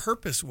 what his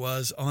purpose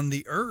was on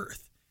the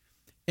earth.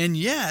 And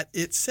yet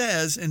it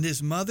says, and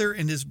his mother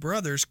and his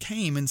brothers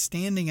came, and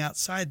standing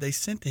outside, they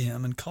sent to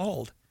him and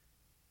called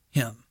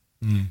him.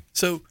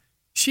 So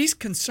she's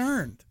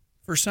concerned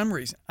for some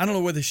reason. I don't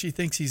know whether she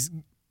thinks he's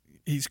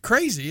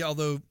crazy,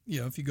 although,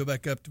 if you go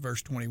back up to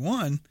verse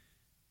 21,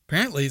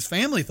 apparently his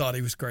family thought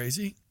he was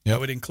crazy.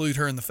 That would include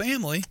her in the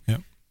family.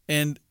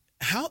 And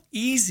how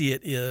easy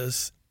it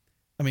is.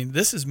 I mean,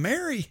 this is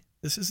Mary.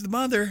 This is the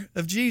mother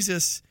of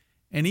Jesus.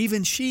 And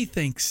even she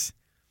thinks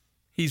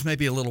he's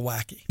maybe a little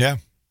wacky. Yeah.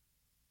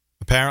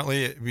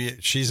 Apparently,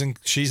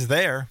 she's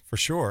there for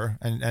sure.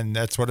 And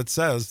that's what it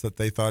says, that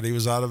they thought he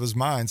was out of his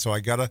mind. So I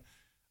got to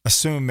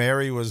assume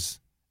Mary was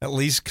at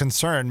least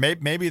concerned.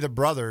 Maybe the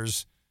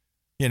brothers,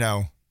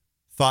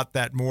 thought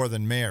that more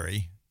than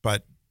Mary.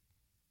 But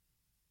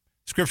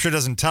Scripture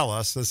doesn't tell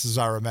us. This is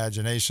our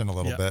imagination a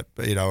little bit,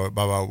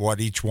 about what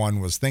each one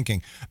was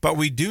thinking. But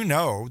we do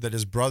know that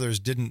his brothers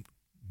didn't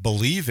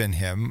believe in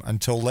him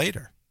until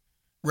later.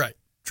 Right.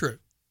 True.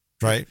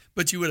 Right.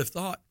 But you would have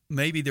thought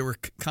maybe there were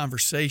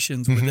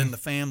conversations within the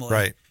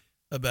family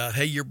about,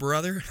 hey, your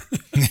brother?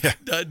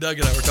 Doug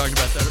and I were talking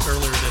about that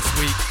earlier this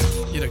week.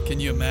 Can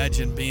you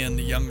imagine being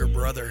the younger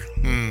brother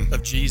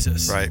of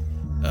Jesus? Right.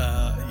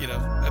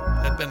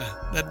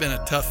 That'd been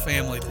a tough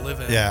family to live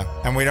in. Yeah,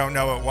 and we don't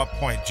know at what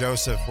point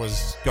Joseph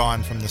was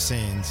gone from the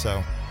scene.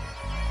 So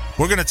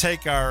we're going to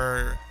take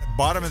our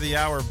bottom of the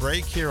hour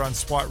break here on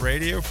SWAT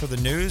Radio for the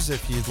news.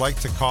 If you'd like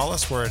to call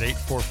us, we're at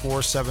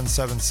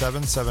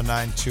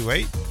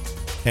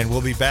 844-777-7928. And we'll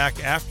be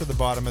back after the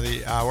bottom of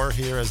the hour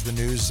here as the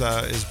news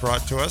is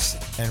brought to us.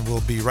 And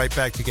we'll be right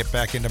back to get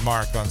back into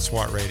Mark on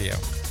SWAT Radio.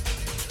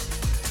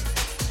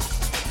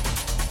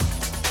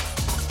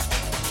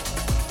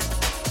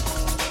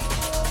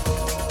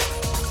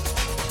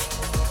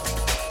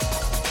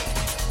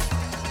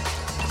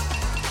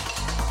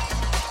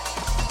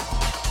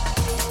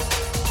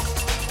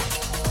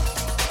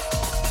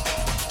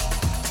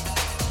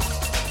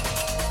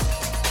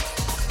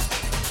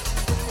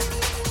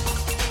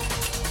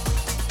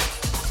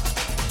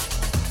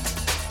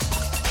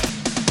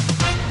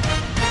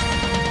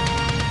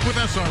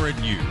 SRN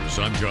News,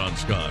 I'm John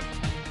Scott.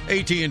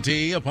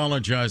 AT&T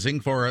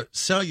apologizing for a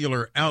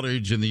cellular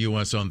outage in the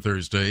U.S. on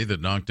Thursday that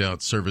knocked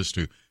out service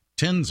to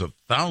tens of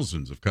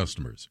thousands of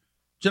customers.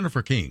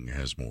 Jennifer King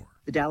has more.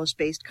 The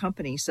Dallas-based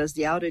company says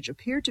the outage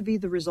appeared to be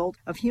the result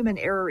of human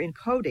error in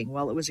coding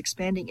while it was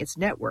expanding its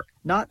network,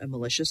 not a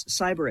malicious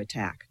cyber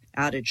attack.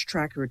 Outage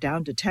Tracker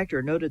Down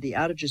Detector noted the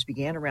outages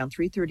began around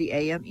 3:30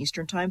 a.m.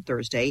 Eastern Time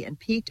Thursday and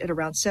peaked at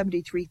around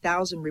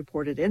 73,000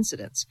 reported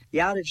incidents. The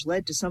outage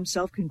led to some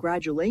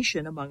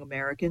self-congratulation among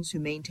Americans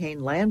who maintain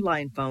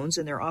landline phones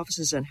in their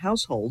offices and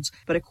households,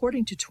 but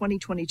according to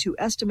 2022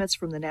 estimates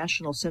from the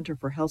National Center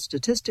for Health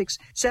Statistics,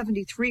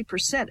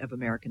 73% of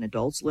American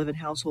adults live in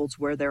households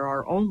where there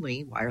are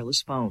only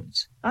wireless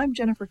phones. I'm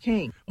Jennifer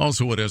King.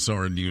 Also at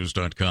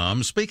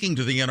SRNnews.com, speaking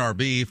to the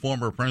NRB,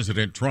 former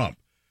President Trump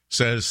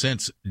says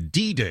since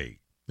D-Day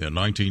in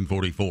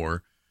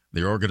 1944,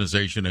 the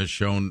organization has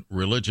shown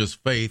religious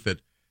faith that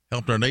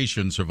helped our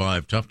nation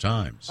survive tough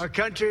times. Our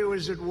country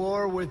was at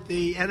war with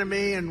the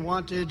enemy and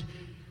wanted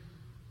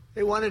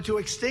to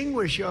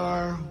extinguish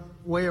our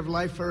way of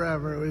life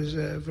forever. It was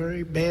a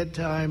very bad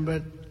time,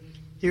 but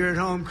here at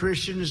home,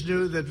 Christians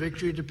knew that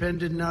victory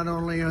depended not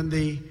only on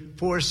the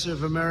force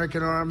of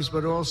American arms,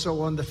 but also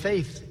on the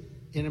faith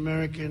in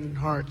American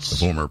hearts. The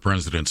former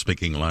president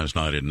speaking last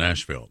night in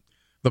Nashville.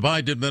 The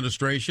Biden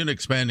administration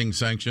expanding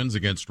sanctions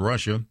against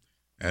Russia,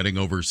 adding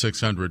over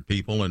 600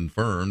 people and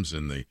firms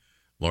in the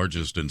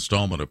largest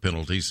installment of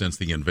penalties since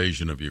the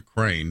invasion of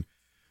Ukraine.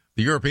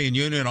 The European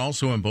Union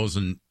also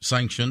imposing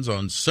sanctions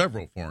on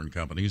several foreign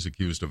companies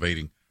accused of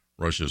aiding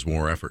Russia's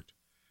war effort.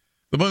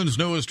 The moon's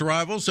newest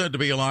arrival, said to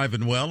be alive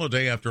and well a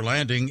day after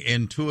landing,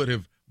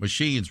 Intuitive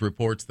Machines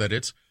reports that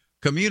it's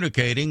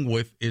communicating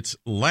with its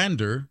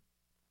lander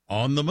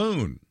on the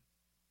moon.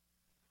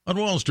 On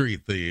Wall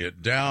Street, the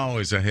Dow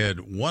is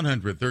ahead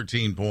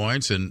 113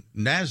 points and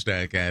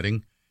NASDAQ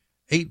adding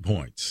 8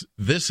 points.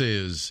 This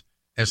is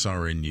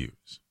SRN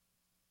News.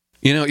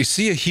 You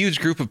see a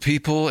huge group of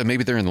people and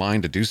maybe they're in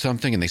line to do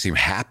something and they seem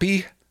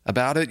happy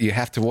about it. You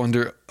have to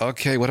wonder,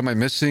 okay, what am I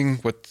missing?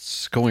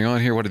 What's going on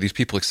here? What are these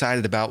people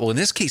excited about? Well, in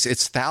this case,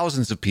 it's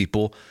thousands of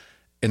people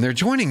and they're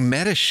joining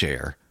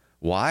MediShare.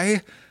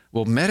 Why?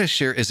 Well,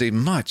 MediShare is a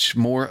much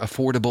more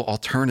affordable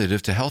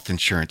alternative to health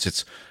insurance.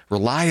 It's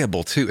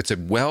reliable, too. It's a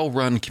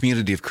well-run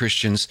community of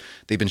Christians.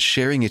 They've been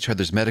sharing each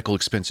other's medical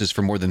expenses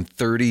for more than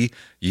 30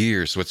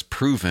 years, so it's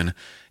proven.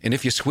 And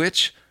if you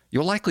switch,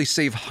 you'll likely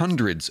save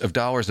hundreds of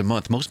dollars a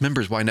month. Most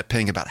members wind up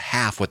paying about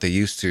half what they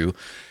used to.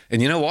 And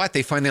you know what?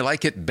 They find they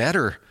like it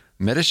better.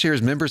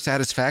 MediShare's member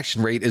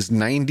satisfaction rate is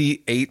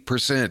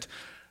 98%.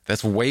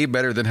 That's way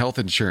better than health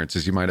insurance,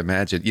 as you might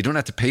imagine. You don't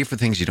have to pay for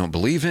things you don't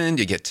believe in.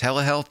 You get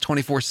telehealth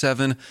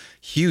 24/7,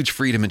 huge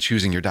freedom in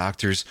choosing your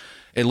doctors.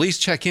 At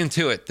least check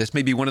into it. This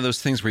may be one of those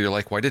things where you're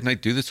like, why didn't I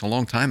do this a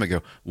long time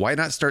ago? Why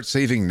not start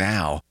saving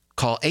now?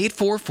 Call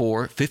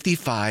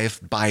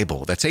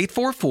 844-55-BIBLE. That's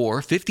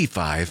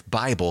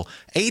 844-55-BIBLE.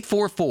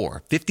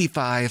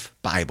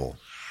 844-55-BIBLE.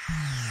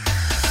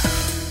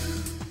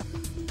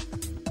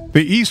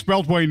 The East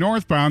Beltway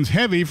northbound's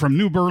heavy from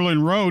New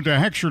Berlin Road to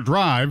Heckscher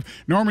Drive.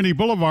 Normandy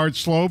Boulevard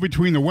slow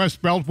between the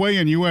West Beltway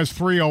and US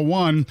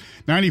 301.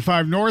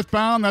 95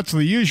 northbound, that's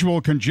the usual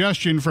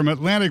congestion from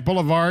Atlantic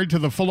Boulevard to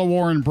the Fuller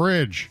Warren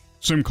Bridge.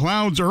 Some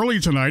clouds early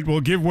tonight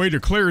will give way to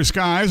clear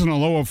skies and a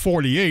low of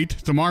 48.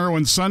 Tomorrow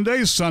and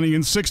Sunday, sunny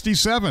and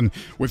 67.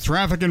 With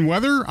traffic and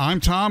weather,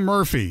 I'm Tom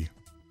Murphy.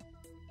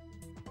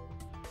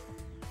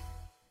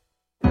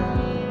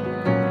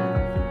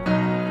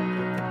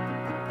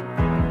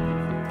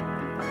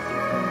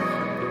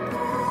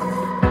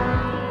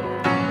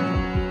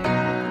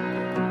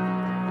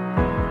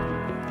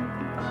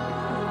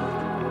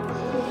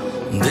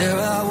 There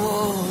I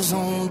was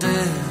on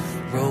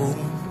death row,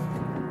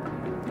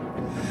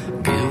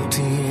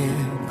 guilty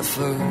in the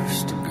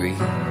first degree,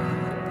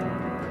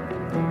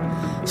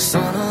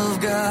 Son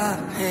of God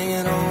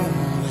hanging on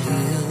a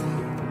hill,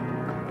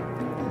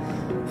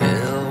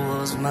 hell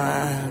was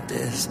my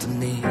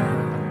destiny,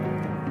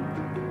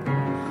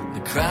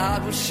 the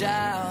crowd was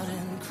shouting.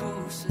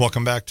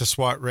 Welcome back to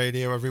SWAT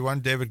Radio, everyone.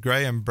 David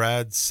Gray and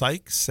Brad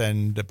Sykes.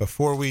 And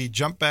before we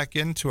jump back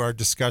into our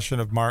discussion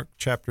of Mark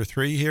chapter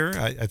 3 here,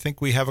 I think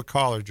we have a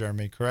caller,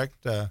 Jeremy,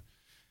 correct?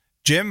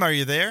 Jim, are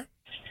you there?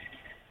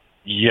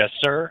 Yes,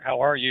 sir. How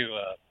are you?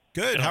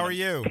 Good. How are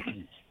you?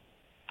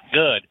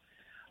 Good.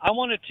 I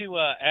wanted to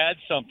add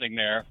something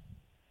there.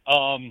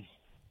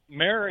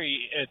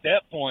 Mary, at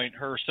that point,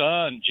 her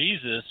son,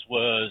 Jesus,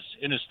 was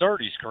in his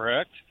 30s,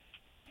 correct?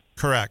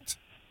 Correct.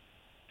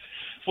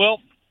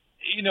 Well,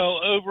 you know,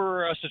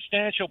 over a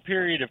substantial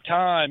period of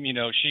time, you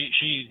know,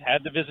 she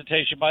had the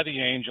visitation by the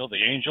angel.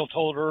 The angel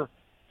told her,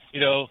 you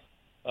know,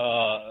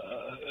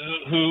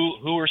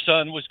 who her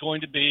son was going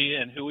to be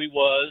and who he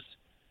was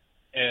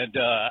and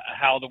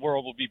how the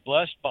world will be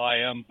blessed by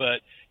him.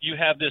 But you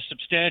have this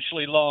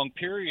substantially long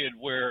period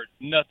where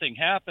nothing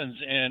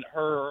happens, and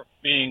her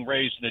being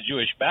raised in a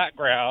Jewish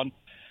background,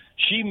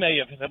 she may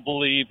have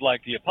believed,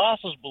 like the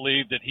apostles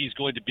believed, that he's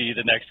going to be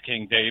the next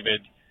King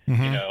David, you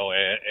know,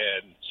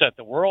 and set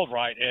the world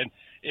right. And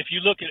if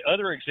you look at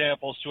other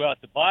examples throughout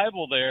the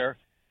Bible there,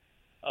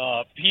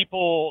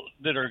 people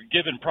that are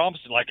given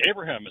promises, like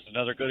Abraham is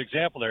another good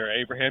example there.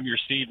 Abraham, your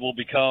seed will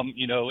become,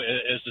 you know,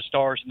 as the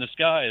stars in the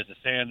sky, as the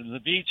sand in the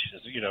beach,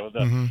 as, you know,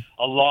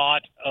 a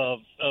lot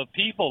of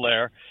people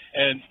there.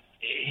 And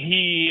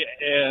he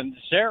and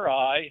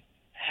Sarai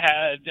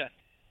had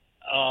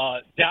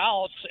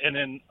doubts, and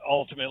then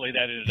ultimately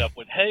that ended up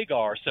with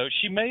Hagar. So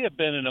she may have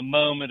been in a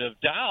moment of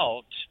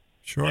doubt.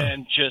 Sure.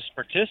 And just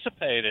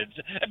participated.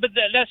 But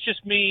that's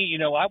just me. You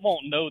know, I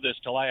won't know this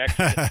till I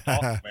actually get to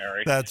talk to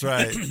Mary. That's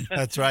right.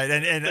 That's right.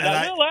 And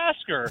I will ask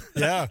her.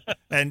 Yeah.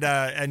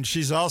 And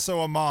she's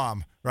also a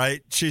mom,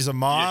 right? She's a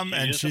mom, Yes,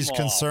 and she's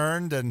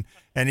concerned. And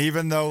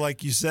even though,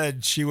 like you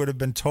said, she would have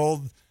been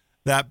told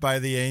that by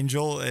the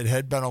angel, it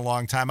had been a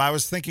long time. I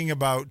was thinking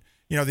about,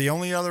 you know, the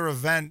only other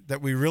event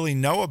that we really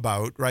know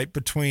about, right,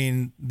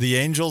 between the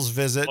angel's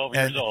visit 12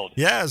 and years old.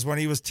 yeah, is when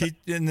he was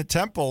in the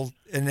temple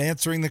and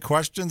answering the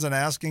questions and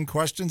asking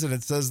questions, and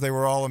it says they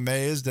were all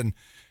amazed, and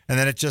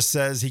then it just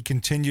says he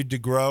continued to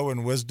grow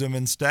in wisdom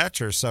and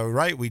stature. So,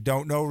 right, we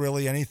don't know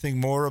really anything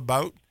more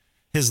about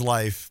his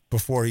life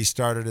before he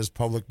started his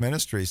public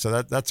ministry.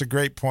 So that's a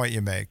great point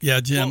you make. Yeah,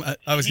 Jim,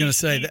 I was going to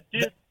say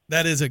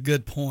that is a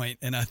good point,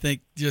 and I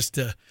think just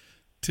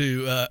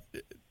to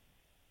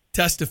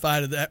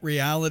testify to that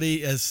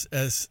reality as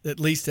at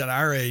least at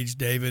our age,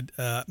 David,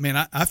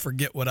 man, I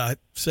forget what I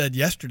said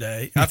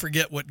yesterday. I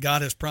forget what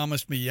God has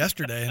promised me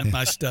yesterday in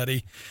my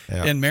study.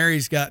 Yeah. And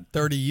Mary's got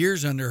 30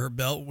 years under her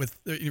belt with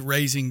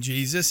raising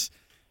Jesus.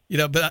 You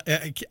know, but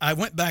I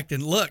went back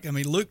and looked. I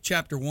mean, Luke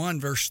chapter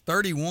 1, verse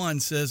 31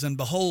 says, "And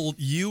behold,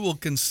 you will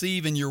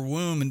conceive in your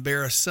womb and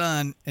bear a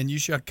son, and you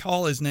shall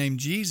call his name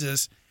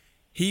Jesus.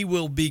 He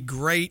will be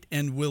great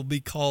and will be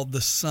called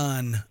the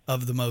Son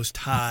of the Most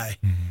High.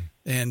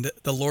 And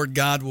the Lord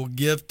God will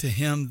give to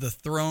him the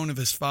throne of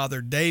his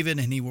father David,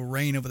 and he will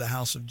reign over the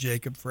house of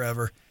Jacob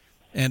forever.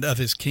 And of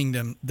his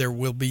kingdom there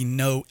will be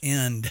no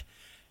end."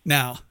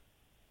 Now,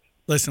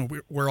 listen,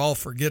 we're all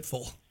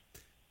forgetful,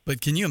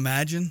 but can you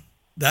imagine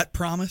that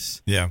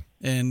promise? Yeah.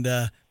 And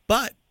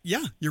but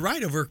yeah, you're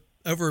right. Over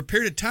a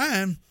period of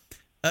time,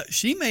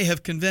 she may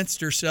have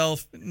convinced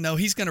herself, no,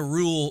 he's going to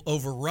rule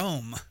over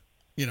Rome.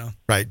 You know,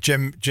 right,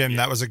 Jim.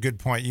 That was a good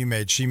point you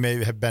made. She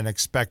may have been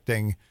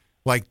expecting,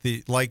 like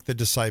the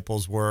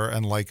disciples were,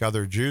 and like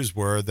other Jews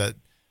were, that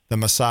the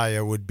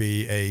Messiah would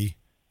be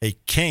a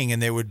king,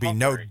 and there would be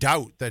no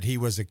doubt that he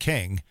was a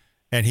king,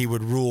 and he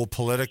would rule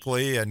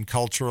politically and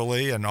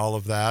culturally and all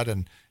of that.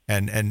 And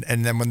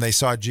then when they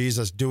saw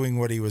Jesus doing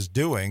what he was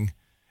doing,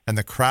 and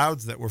the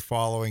crowds that were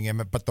following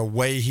him, but the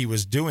way he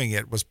was doing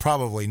it was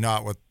probably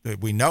not what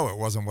we know. It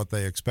wasn't what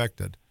they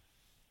expected.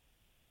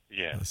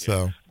 Yeah.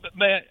 So, yeah. But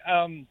man,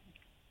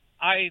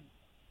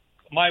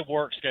 my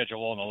work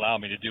schedule won't allow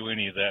me to do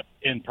any of that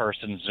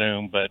in-person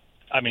Zoom, but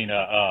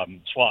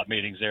SWAT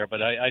meetings there,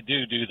 but I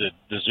do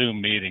the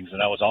Zoom meetings,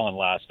 and I was on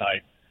last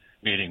night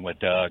meeting with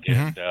Doug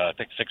and I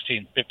think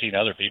 15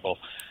 other people.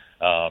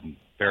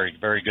 Very,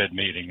 very good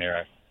meeting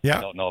there. Yeah.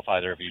 I don't know if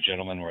either of you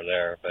gentlemen were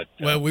there,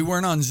 but we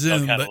weren't on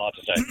Zoom. Doug had but, a lot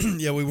to say.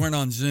 Yeah, we weren't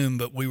on Zoom,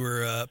 but we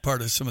were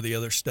part of some of the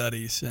other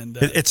studies. And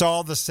it's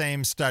all the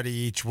same study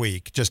each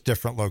week, just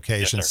different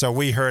locations. Yes, sir. So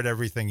we heard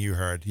everything you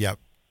heard. Yep.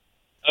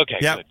 Okay.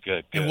 Yep.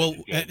 Good.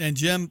 And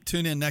Jim,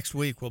 tune in next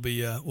week. We'll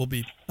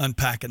be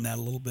unpacking that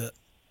a little bit.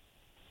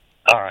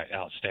 All right.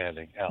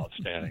 Outstanding,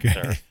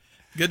 sir.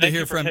 Good Thank to hear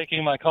you for from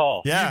taking my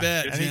call. Yeah. You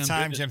bet,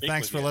 Anytime, Jim. Good to speak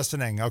Thanks with for you.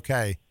 listening.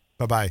 Okay.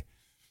 Bye-bye.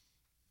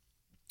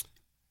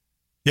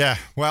 Yeah.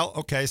 Well,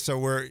 okay.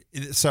 So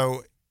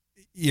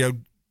you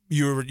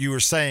were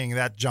saying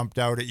that jumped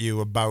out at you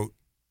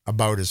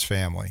about his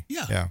family.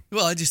 Yeah.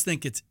 Well, I just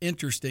think it's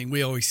interesting.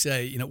 We always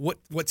say,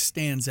 what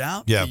stands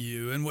out Yeah. to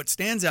you, and what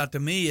stands out to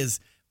me is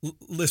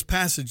this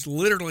passage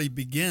literally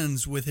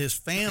begins with his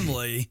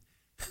family,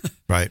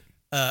 right,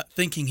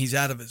 thinking he's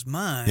out of his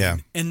mind, Yeah.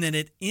 and then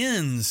it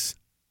ends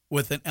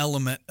with an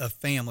element of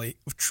family,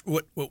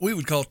 what we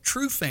would call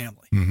true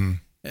family. Mm-hmm.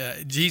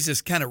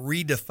 Jesus kind of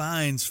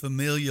redefines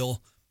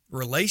familial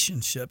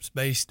relationships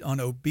based on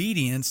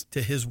obedience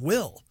to his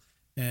will.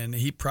 And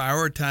he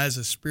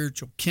prioritizes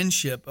spiritual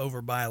kinship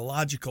over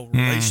biological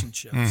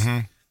relationships,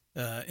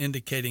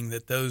 indicating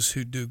that those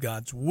who do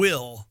God's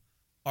will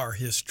are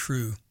his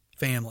true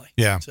family.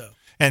 Yeah. So,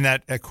 and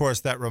that, of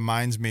course, that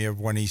reminds me of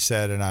when he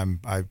said, and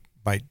I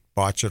might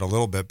botch it a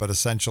little bit, but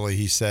essentially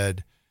he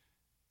said,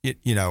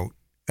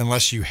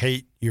 unless you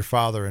hate your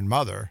father and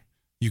mother,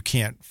 you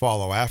can't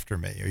follow after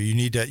me, or you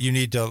need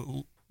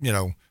to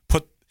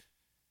put.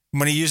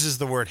 When he uses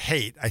the word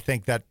hate, I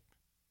think that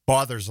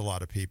bothers a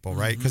lot of people,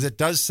 right? Because it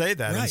does say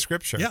that in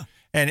Scripture,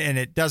 and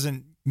it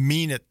doesn't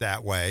mean it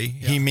that way.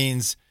 Yeah. He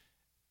means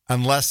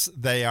unless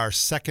they are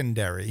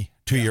secondary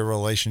to your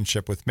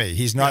relationship with me.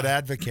 He's not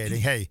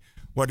advocating, hey,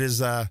 what is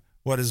the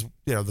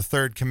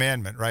third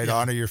commandment, right? Yeah.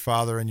 Honor your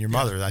father and your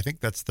mother. I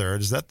think that's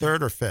third. Is that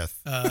third or fifth?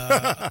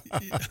 I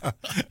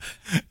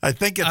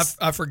think it's.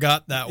 I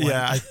forgot that one.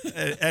 Yeah.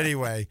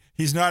 Anyway,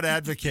 he's not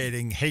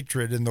advocating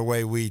hatred in the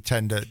way we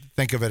tend to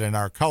think of it in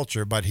our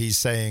culture, but he's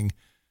saying,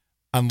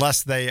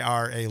 unless they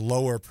are a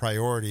lower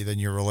priority than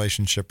your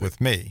relationship with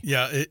me.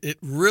 Yeah, it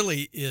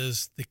really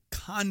is the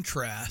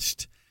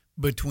contrast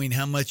between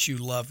how much you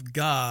love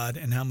God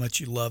and how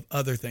much you love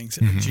other things.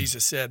 And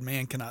Jesus said,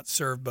 man cannot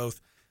serve both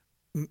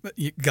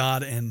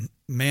God and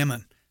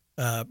mammon.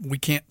 We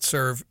can't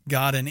serve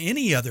God and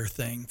any other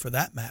thing for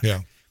that matter. Yeah.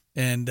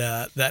 And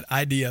that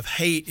idea of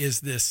hate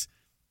is this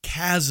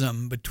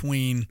chasm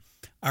between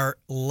our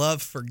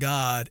love for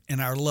God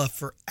and our love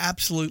for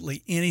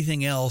absolutely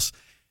anything else.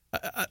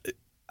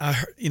 I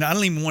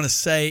don't even want to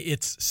say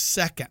it's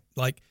second.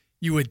 Like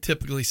you would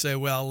typically say,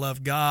 well, I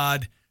love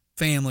God,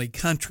 family,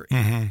 country.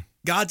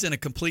 God's in a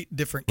complete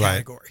different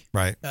category.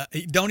 Right.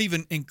 Don't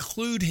even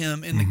include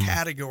him in the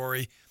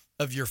category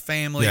of your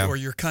family or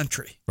your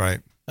country.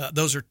 Right.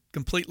 Those are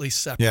completely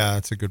separate. Yeah,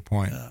 that's a good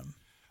point.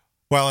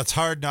 Well, it's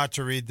hard not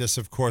to read this,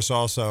 of course,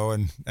 also,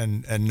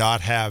 and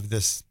not have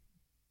this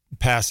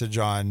passage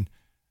on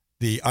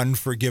the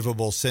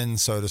unforgivable sin,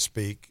 so to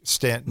speak,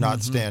 stand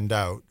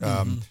out.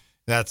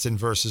 That's in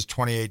verses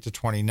 28 to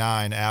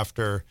 29,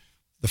 after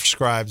the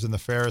scribes and the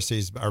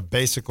Pharisees are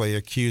basically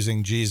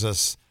accusing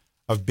Jesus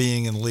of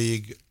being in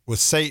league with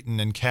Satan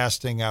and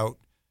casting out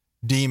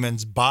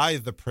demons by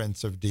the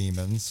prince of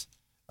demons.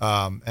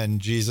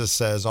 And Jesus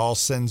says, all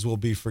sins will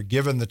be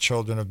forgiven the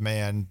children of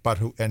man,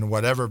 and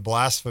whatever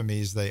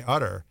blasphemies they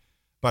utter.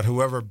 But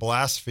whoever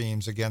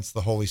blasphemes against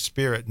the Holy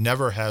Spirit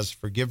never has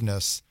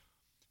forgiveness,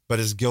 but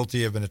is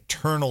guilty of an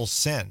eternal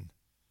sin.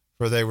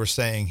 For they were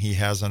saying he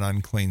has an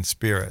unclean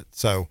spirit.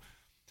 So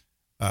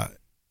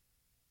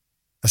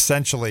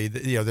essentially,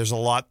 there's a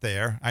lot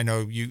there. I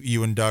know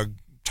you and Doug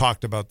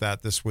talked about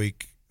that this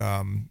week,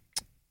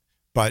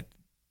 but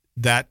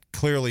that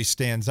clearly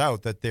stands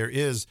out that there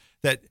is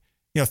that,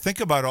 think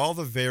about all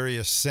the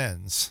various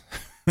sins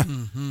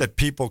that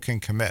people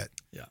can commit.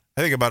 Yeah.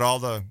 I think about all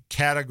the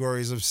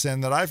categories of sin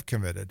that I've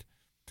committed,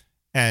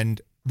 and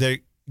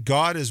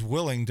God is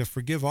willing to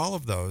forgive all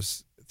of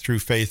those through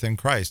faith in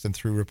Christ and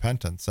through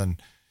repentance, and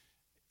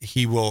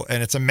he will,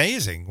 and it's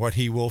amazing what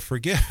he will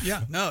forgive.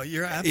 Yeah, no,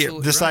 you're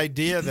absolutely this right.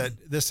 idea that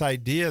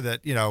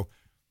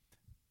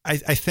I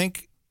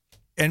think,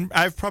 and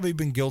I've probably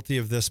been guilty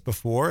of this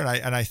before, and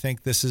I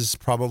think this is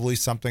probably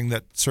something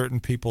that certain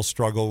people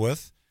struggle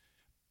with,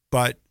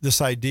 but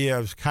this idea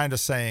of kind of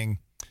saying,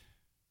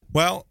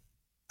 well,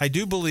 I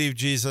do believe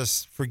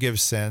Jesus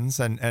forgives sins,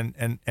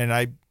 and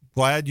I'm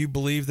glad you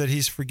believe that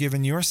he's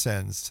forgiven your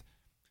sins,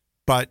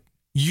 but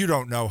you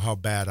don't know how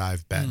bad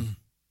I've been.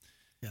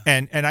 Yeah.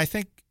 And I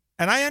think,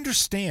 and I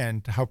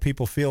understand how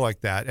people feel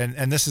like that.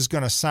 And this is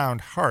going to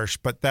sound harsh,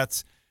 but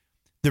that's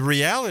the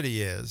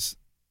reality is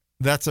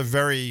that's a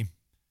very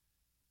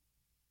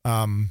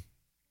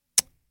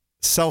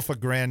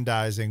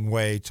self-aggrandizing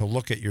way to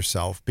look at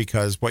yourself,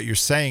 because what you're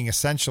saying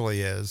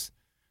essentially is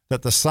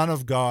that the Son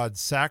of God's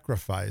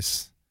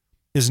sacrifice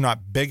is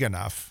not big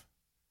enough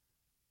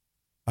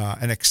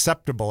and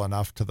acceptable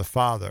enough to the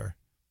Father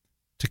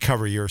to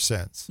cover your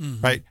sins,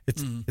 right?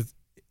 It's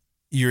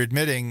you're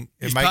admitting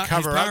it might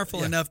cover he's powerful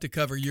up, enough to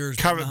cover yours,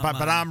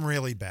 but I'm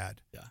really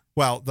bad. Yeah.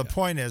 Well, the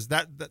point is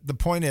the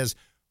point is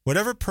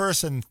whatever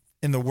person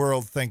in the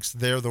world thinks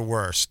they're the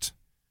worst,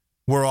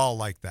 we're all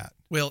like that.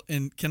 Well,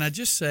 and can I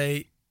just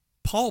say,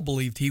 Paul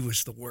believed he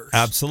was the worst.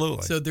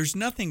 Absolutely. So there's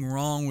nothing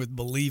wrong with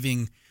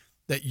believing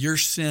that your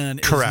sin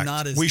Correct. is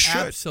not as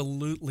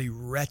absolutely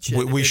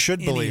wretched we as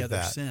should any believe other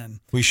that. sin.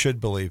 We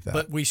should believe that.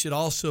 But we should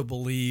also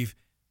believe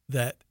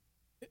that,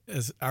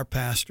 as our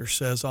pastor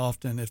says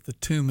often, if the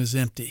tomb is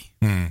empty,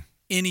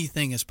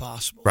 anything is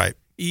possible. Right.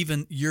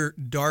 Even your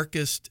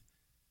darkest,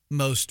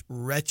 most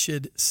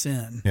wretched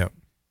sin,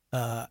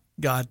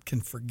 God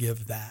can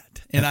forgive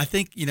that. And I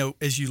think,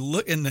 as you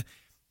look in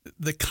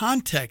the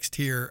context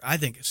here, I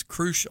think is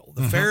crucial.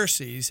 The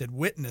Pharisees had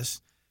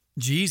witnessed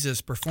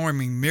Jesus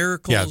performing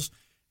miracles,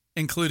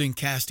 including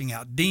casting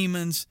out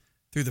demons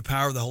through the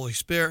power of the Holy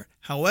Spirit.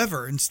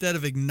 However, instead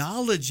of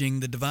acknowledging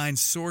the divine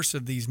source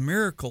of these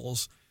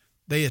miracles,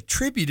 they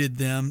attributed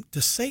them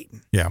to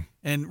Satan. Yeah.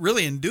 And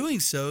really, in doing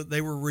so,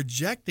 they were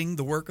rejecting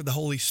the work of the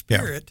Holy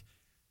Spirit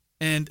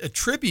and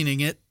attributing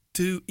it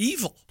to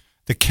evil.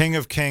 The King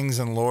of Kings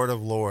and Lord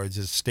of Lords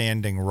is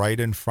standing right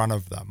in front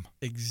of them.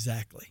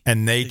 Exactly.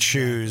 And they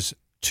choose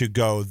to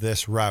go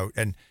this route.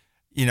 And,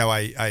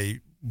 I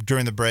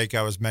during the break,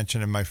 I was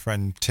mentioning my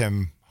friend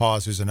Tim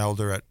Hawes, who's an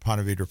elder at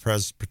Ponte Vedra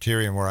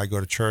Presbyterian, where I go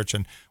to church.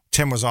 And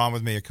Tim was on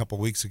with me a couple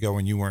of weeks ago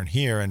when you weren't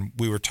here, and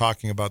we were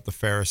talking about the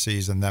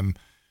Pharisees and them,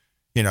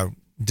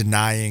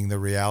 denying the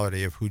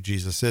reality of who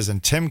Jesus is.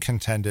 And Tim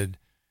contended,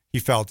 he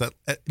felt that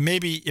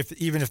maybe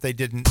even if they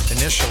didn't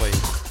initially,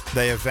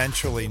 they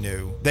eventually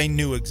knew. They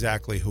knew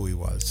exactly who he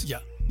was. Yeah.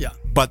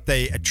 But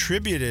they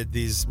attributed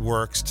these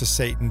works to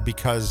Satan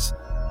because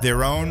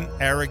their own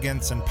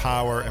arrogance and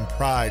power and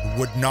pride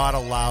would not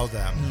allow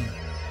them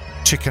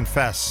to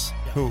confess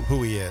who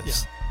he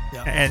is.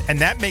 Yeah. And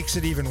that makes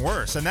it even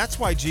worse. And that's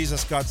why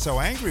Jesus got so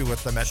angry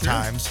with them at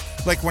times.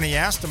 Like when he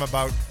asked them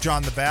about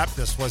John the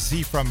Baptist, was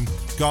he from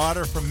God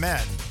or from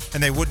men?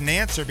 And they wouldn't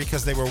answer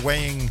because they were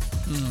weighing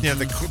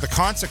the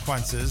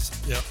consequences.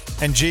 Yep.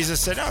 And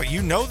Jesus said, "Oh,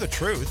 you know the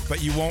truth,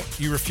 but you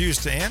refuse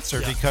to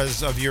answer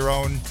because of your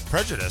own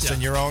prejudice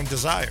and your own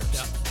desires."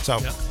 Yeah. So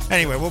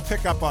anyway, we'll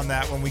pick up on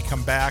that when we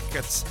come back.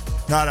 It's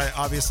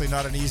obviously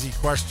not an easy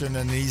question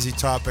and an easy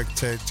topic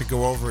to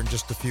go over in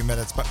just a few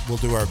minutes, but we'll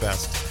do our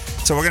best.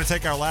 So we're going to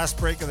take our last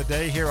break of the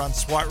day here on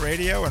SWAT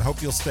Radio, and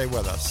hope you'll stay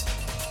with us.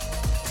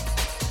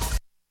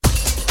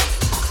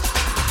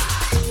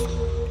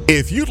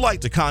 If you'd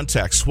like to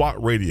contact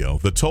SWAT Radio,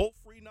 the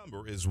toll-free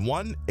number is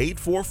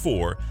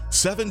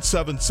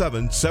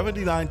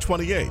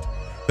 1-844-777-7928.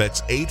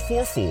 That's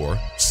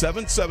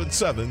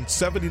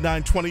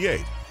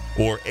 844-777-7928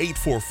 or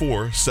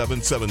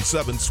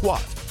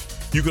 844-777-SWAT.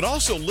 You can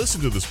also listen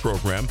to this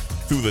program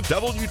through the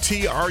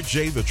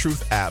WTRJ The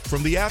Truth app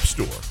from the App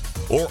Store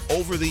or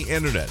over the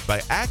internet by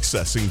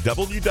accessing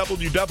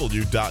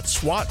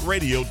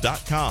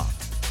www.swatradio.com.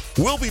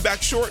 We'll be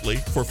back shortly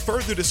for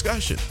further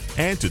discussion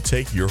and to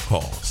take your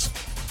calls.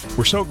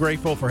 We're so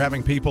grateful for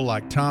having people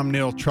like Tom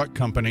Neal Truck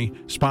Company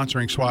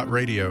sponsoring SWAT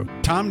Radio.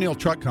 Tom Neal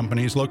Truck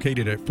Company is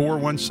located at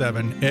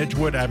 417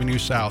 Edgewood Avenue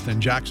South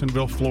in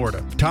Jacksonville,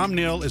 Florida. Tom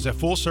Neal is a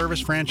full-service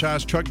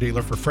franchise truck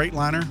dealer for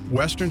Freightliner,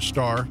 Western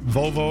Star,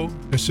 Volvo,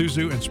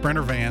 Isuzu, and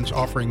Sprinter vans,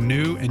 offering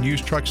new and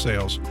used truck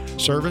sales,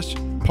 service,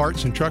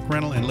 parts, and truck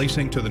rental and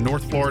leasing to the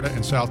North Florida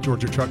and South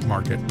Georgia truck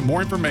market.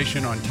 More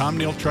information on Tom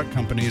Neal Truck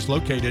Company is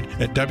located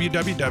at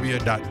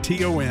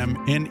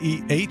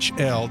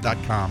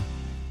www.tomnehl.com.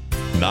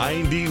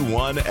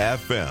 91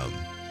 FM,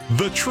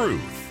 The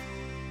Truth.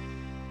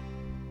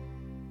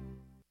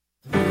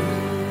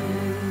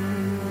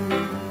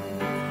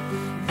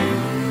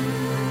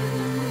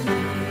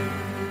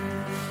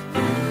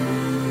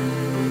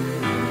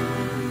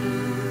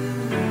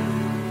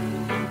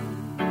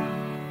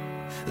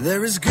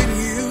 There is good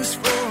news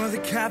for the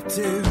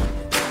captive,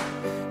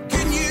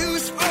 good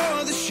news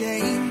for the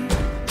shamed.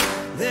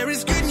 There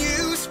is good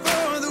news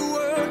for the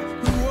world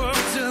who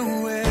walked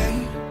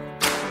away.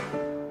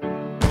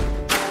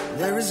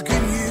 There is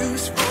good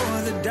news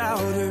for the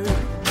doubter,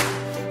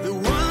 the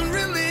one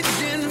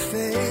religion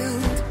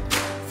failed,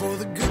 for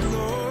the good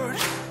Lord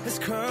has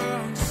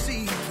come to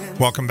seek and...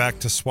 Welcome back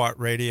to SWAT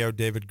Radio.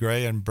 David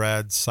Gray and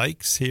Brad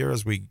Sykes here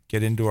as we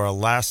get into our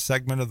last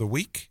segment of the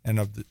week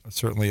and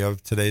certainly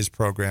of today's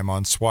program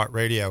on SWAT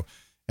Radio.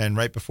 And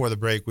right before the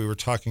break, we were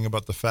talking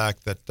about the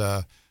fact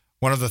that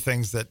one of the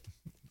things that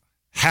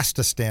has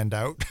to stand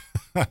out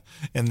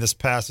in this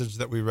passage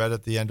that we read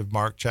at the end of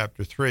Mark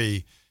chapter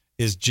 3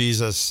 is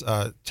Jesus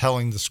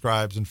telling the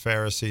scribes and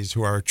Pharisees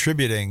who are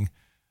attributing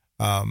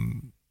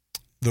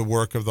the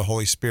work of the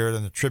Holy Spirit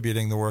and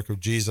attributing the work of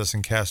Jesus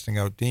in casting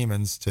out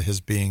demons to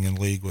his being in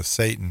league with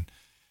Satan.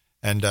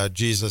 And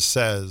Jesus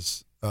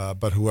says,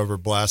 but whoever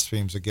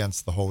blasphemes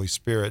against the Holy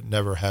Spirit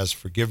never has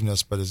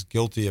forgiveness, but is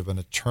guilty of an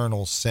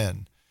eternal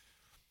sin.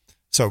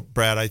 So,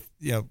 Brad,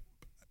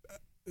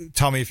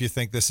 tell me if you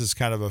think this is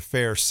kind of a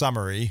fair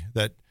summary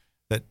that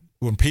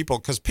when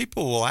because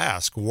people will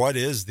ask, what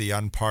is the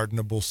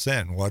unpardonable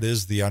sin? What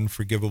is the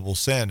unforgivable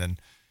sin? And,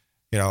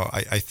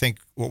 I think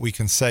what we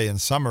can say in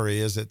summary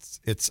is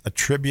it's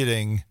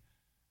attributing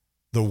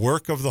the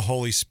work of the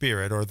Holy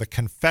Spirit or the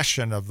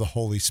confession of the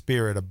Holy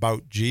Spirit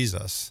about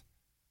Jesus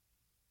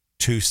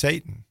to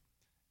Satan.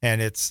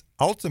 And it's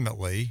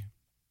ultimately,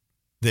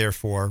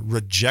 therefore,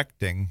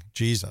 rejecting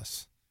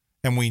Jesus.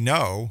 And we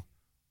know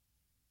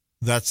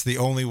that's the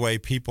only way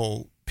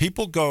people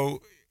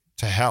go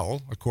to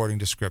hell, according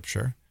to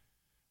Scripture,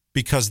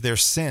 because their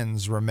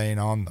sins remain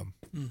on them,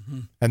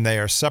 and they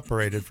are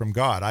separated from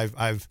God.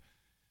 I've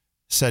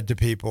said to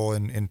people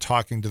in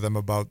talking to them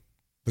about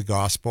the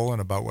gospel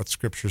and about what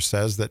Scripture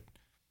says that,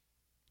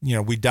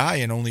 we die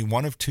in only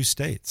one of two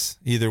states,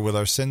 either with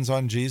our sins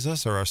on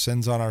Jesus or our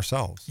sins on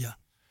ourselves. Yeah.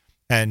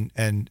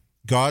 And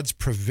God's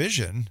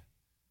provision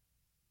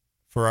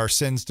for our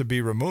sins to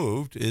be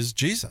removed is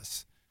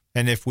Jesus.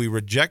 And if we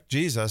reject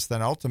Jesus,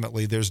 then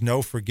ultimately there's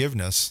no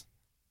forgiveness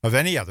of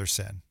any other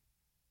sin.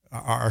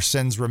 Our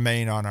sins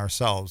remain on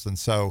ourselves. And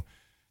so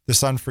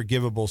this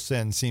unforgivable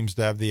sin seems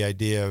to have the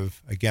idea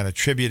of, again,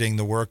 attributing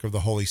the work of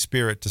the Holy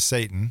Spirit to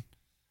Satan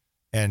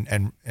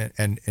and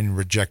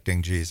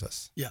rejecting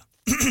Jesus. Yeah.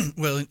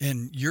 Well,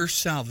 and your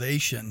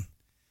salvation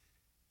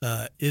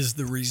is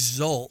the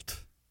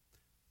result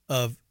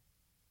of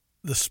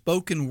the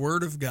spoken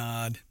word of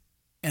God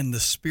and the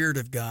Spirit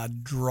of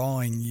God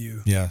drawing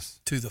you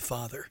to the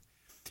Father.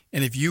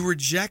 And if you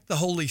reject the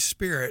Holy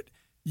Spirit,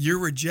 you're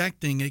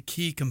rejecting a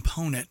key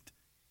component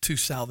to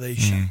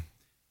salvation.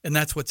 And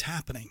that's what's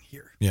happening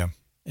here. Yeah.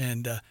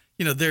 And,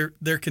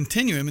 they're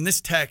continuing. I mean,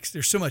 this text,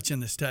 there's so much in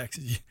this text.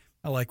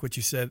 I like what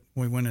you said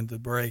when we went into the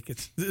break.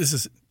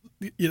 This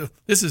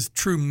is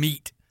true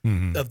meat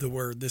of the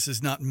word. This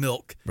is not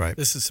milk. Right.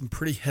 This is some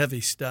pretty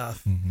heavy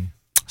stuff.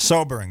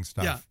 Sobering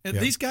stuff. Yeah. And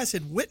these guys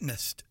had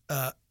witnessed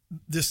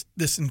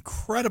this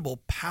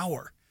incredible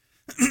power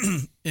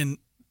in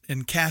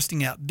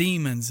casting out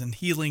demons and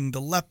healing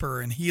the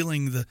leper and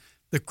healing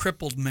the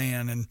crippled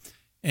man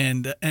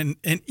and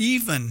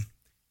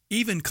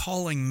even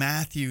calling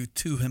Matthew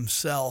to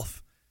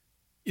himself.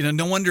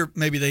 No wonder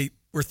maybe they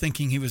were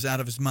thinking he was out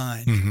of his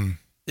mind.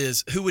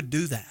 Is who would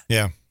do that?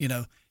 Yeah.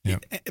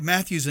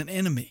 Matthew's an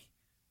enemy.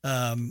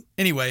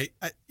 Anyway,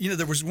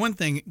 there was one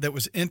thing that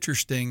was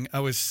interesting.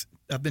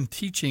 I've been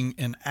teaching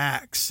in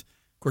Acts.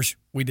 Of course,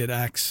 we did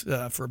Acts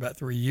for about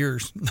 3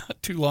 years,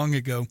 not too long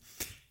ago.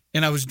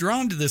 And I was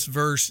drawn to this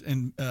verse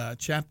in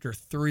chapter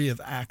 3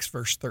 of Acts,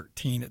 verse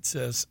 13. It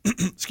says,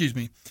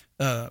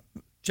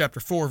 chapter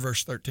 4,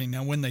 verse 13.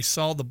 Now, when they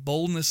saw the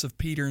boldness of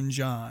Peter and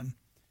John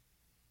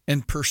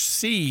and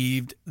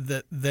perceived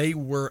that they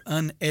were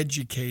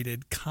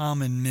uneducated,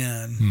 common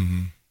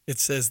men, it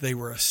says they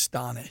were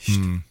astonished.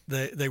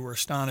 They were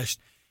astonished.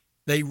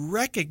 They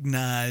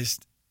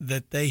recognized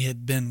that they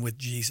had been with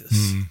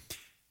Jesus.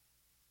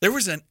 There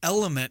was an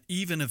element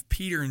even of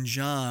Peter and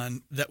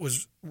John that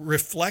was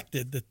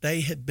reflected that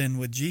they had been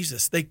with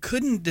Jesus. They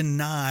couldn't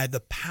deny the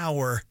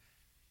power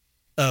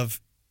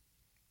of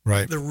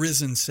the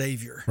risen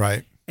Savior,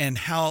 and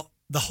how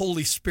the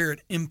Holy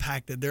Spirit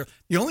impacted their.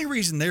 The only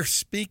reason they're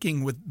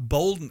speaking with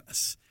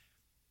boldness,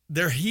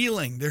 they're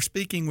healing, they're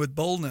speaking with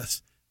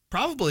boldness,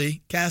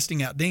 probably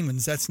casting out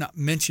demons. That's not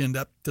mentioned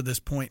up to this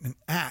point in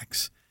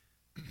Acts,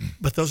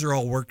 but those are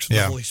all works of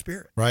the Holy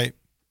Spirit. Right.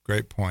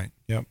 Great point.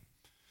 Yep.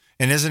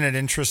 And isn't it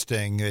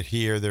interesting that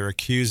here they're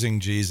accusing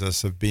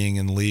Jesus of being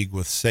in league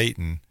with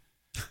Satan,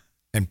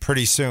 and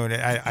pretty soon,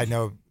 I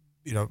know,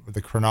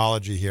 the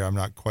chronology here, I'm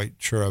not quite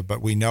sure of,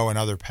 but we know in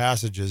other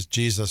passages,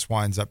 Jesus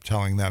winds up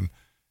telling them,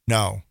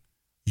 no,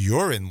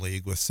 you're in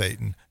league with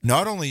Satan.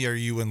 Not only are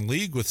you in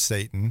league with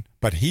Satan,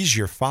 but he's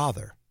your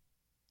father.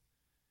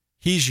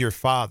 He's your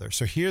father.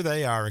 So here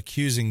they are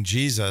accusing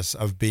Jesus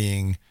of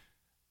being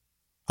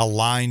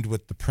aligned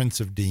with the prince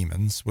of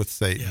demons, with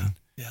Satan.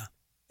 Yeah.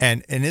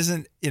 And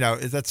isn't,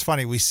 that's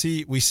funny. We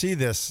see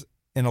this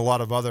in a lot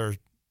of other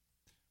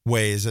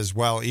ways as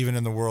well, even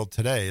in the world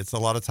today. It's a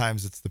lot of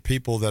times it's the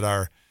people that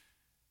are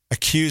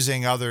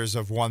accusing others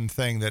of one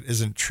thing that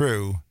isn't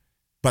true,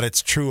 but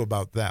it's true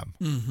about them.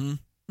 And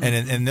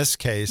in this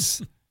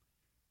case,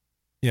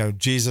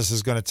 Jesus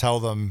is going to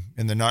tell them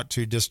in the not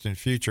too distant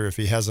future, if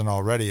he hasn't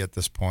already at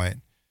this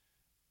point,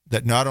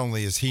 that not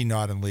only is he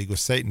not in league with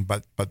Satan,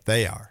 but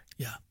they are.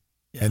 Yeah.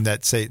 And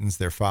that Satan's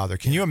their father.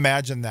 Can you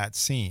imagine that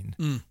scene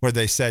where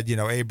they said,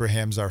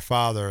 Abraham's our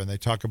father, and they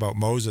talk about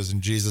Moses,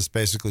 and Jesus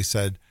basically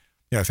said,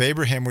 if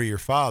Abraham were your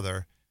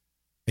father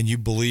and you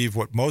believe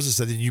what Moses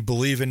said, then you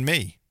believe in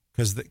me,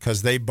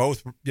 because they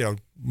both,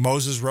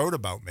 Moses wrote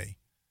about me.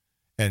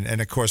 And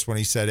of course, when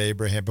he said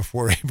Abraham,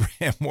 before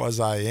Abraham was,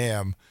 I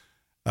am,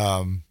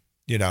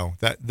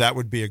 that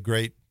would be a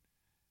great,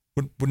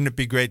 wouldn't it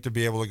be great to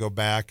be able to go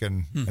back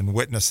and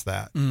witness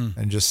that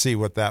and just see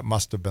what that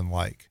must have been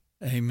like?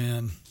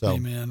 Amen.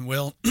 Amen.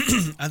 Well,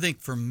 I think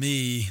for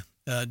me,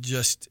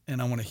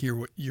 and I want to hear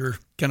what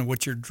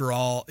your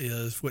draw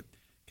is, what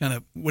kind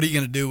of, what are you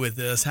going to do with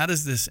this? How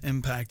does this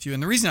impact you?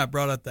 And the reason I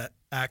brought up that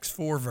Acts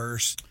 4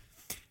 verse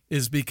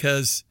is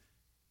because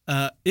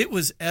it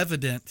was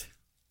evident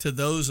to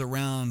those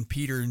around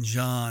Peter and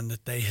John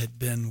that they had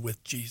been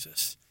with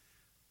Jesus.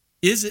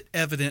 Is it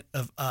evident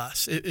of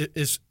us?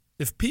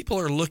 If people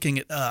are looking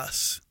at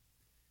us,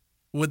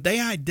 would they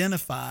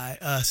identify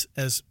us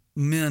as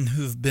men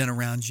who've been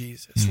around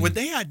Jesus? Would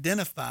they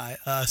identify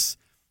us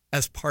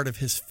as part of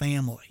his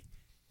family?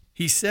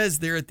 He says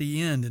there at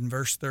the end in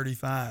verse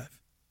 35,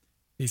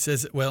 he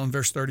says, well, in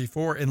verse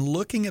 34, and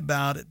looking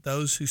about at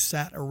those who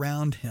sat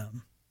around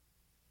him,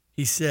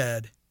 he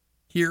said,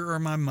 here are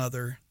my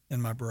mother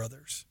and my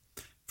brothers.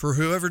 For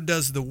whoever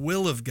does the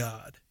will of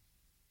God,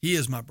 he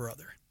is my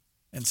brother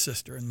and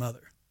sister and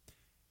mother.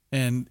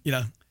 And,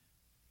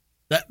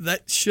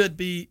 that should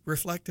be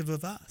reflective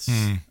of us.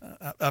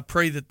 I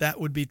pray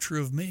that would be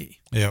true of me.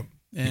 Yep.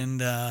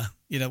 And,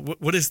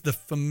 what is the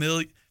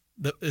familial?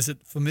 Is it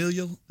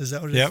familial? Is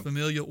that what it is?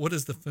 Familial. What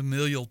is the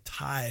familial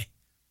tie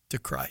to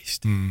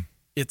Christ?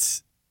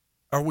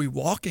 Are we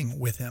walking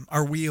with him?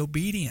 Are we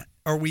obedient?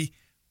 Are we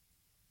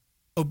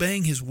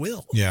obeying his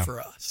will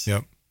for us?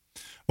 Yep.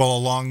 Well,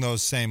 along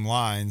those same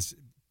lines,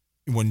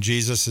 when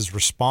Jesus is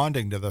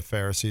responding to the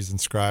Pharisees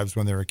and scribes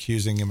when they're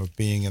accusing him of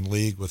being in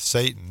league with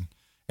Satan,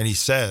 and he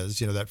says,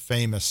 that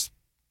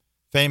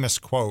famous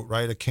quote,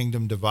 right? A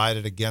kingdom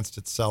divided against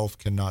itself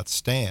cannot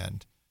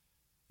stand.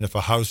 And if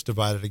a house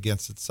divided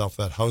against itself,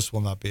 that house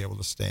will not be able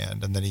to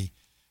stand. And then he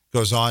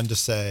goes on to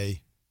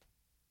say,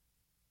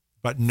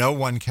 but no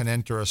one can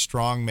enter a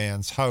strong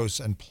man's house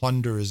and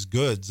plunder his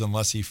goods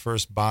unless he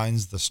first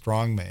binds the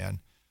strong man.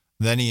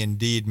 Then he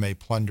indeed may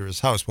plunder his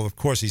house. Well, of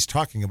course, he's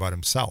talking about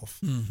himself.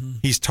 Mm-hmm.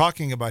 He's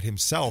talking about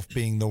himself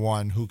being the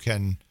one who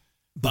can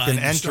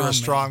enter a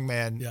strong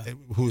man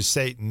who is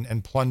Satan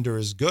and plunder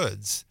his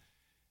goods.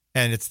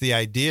 And it's the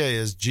idea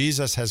is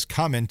Jesus has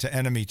come into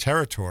enemy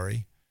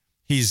territory.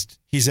 He's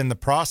in the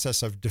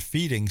process of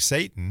defeating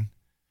Satan,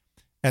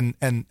 and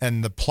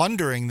the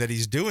plundering that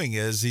he's doing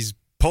is he's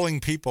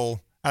pulling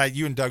people.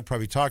 You and Doug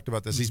probably talked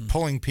about this. He's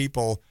pulling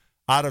people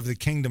out of the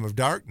kingdom of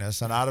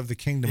darkness and out of the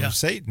kingdom of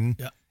Satan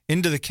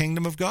into the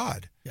kingdom of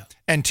God. Yeah.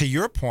 And to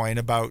your point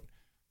about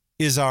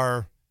is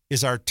our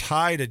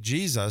tie to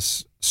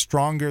Jesus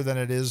stronger than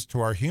it is to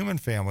our human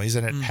families,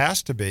 and it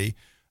has to be,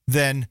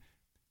 then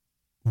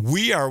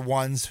we are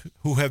ones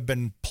who have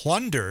been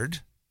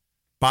plundered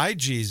by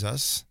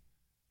Jesus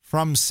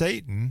from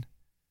Satan,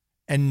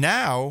 and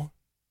now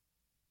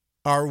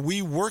are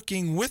we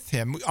working with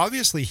him?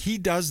 Obviously, he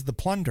does the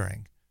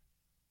plundering,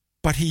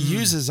 but he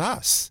uses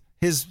us,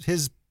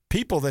 his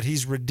people that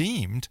he's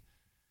redeemed,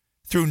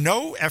 through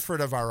no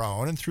effort of our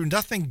own and through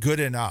nothing good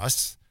in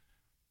us,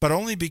 but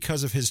only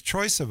because of his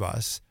choice of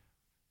us.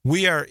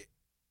 We are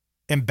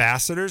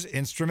ambassadors,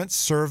 instruments,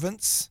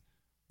 servants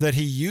that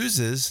he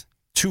uses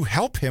to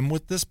help him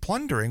with this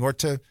plundering, or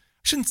to,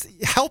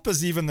 help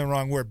is even the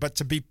wrong word, but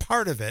to be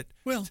part of it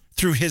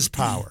through his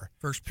power,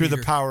 through the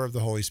power of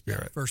the Holy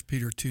Spirit. 1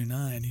 Peter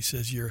 2:9, he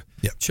says, you're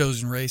a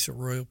chosen race, a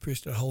royal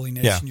priesthood, a holy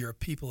nation. You're a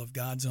people of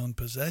God's own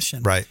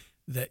possession,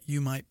 that you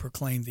might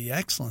proclaim the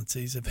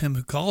excellencies of him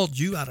who called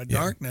you out of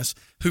darkness,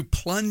 who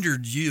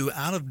plundered you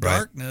out of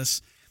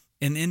darkness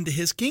and into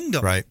his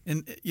kingdom,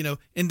 and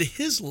into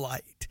his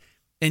light.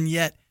 And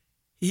yet,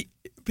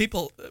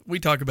 we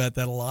talk about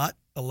that a lot: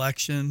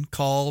 election,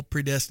 call,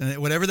 predestinate,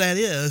 whatever that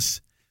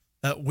is.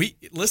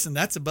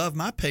 That's above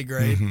my pay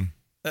grade.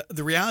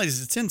 The reality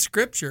is, it's in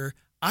Scripture.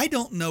 I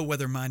don't know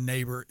whether my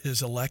neighbor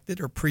is elected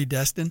or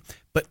predestined,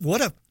 but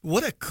what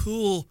a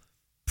cool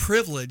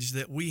privilege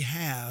that we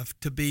have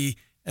to be,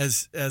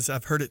 as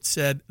I've heard it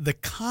said, the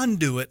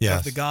conduit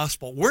of the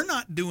gospel. We're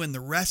not doing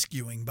the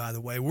rescuing, by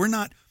the way. We're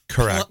not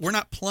we're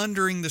not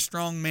plundering the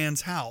strong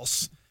man's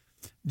house.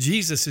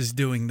 Jesus is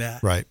doing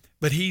that,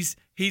 but he's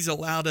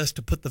allowed us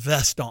to put the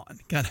vest on,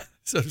 kind of,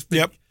 so to speak.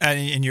 Yep,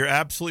 and you're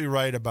absolutely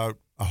right about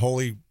a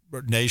holy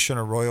nation,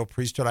 a royal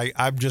priesthood.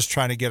 I'm just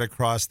trying to get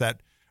across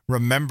that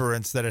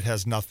remembrance that it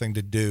has nothing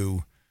to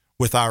do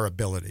with our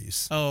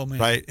abilities. Oh man,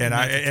 right? And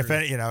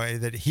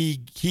that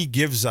he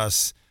gives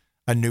us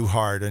a new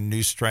heart, a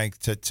new strength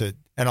to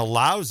and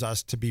allows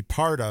us to be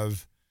part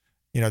of,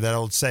 that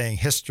old saying,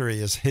 history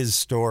is his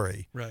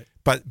story. Right.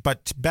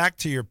 But back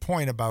to your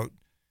point about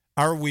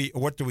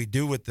what do we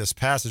do with this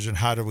passage and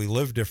how do we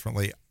live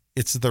differently?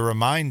 It's the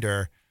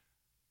reminder,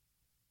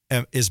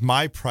 is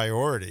my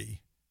priority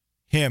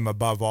him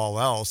above all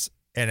else,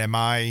 and am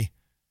I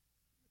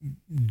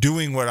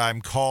doing what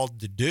I'm called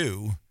to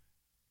do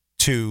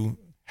to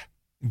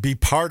be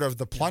part of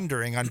the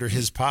plundering under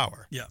his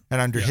power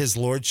and under his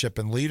lordship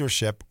and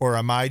leadership? Or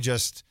am I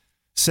just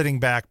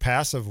sitting back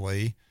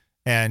passively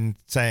and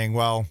saying,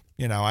 well,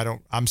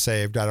 I'm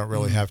saved, I don't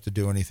really have to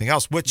do anything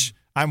else, which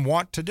I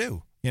want to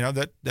do.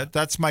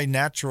 That's my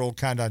natural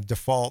kind of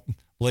default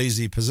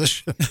lazy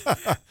position.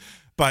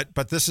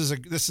 But this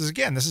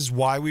is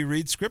why we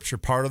read Scripture.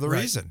 Part of the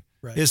reason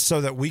is so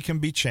that we can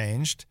be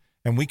changed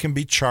and we can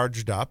be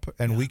charged up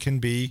and we can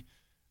be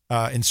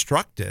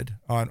instructed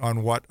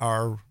on what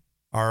our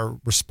our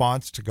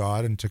response to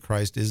God and to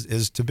Christ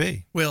is to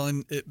be. Well,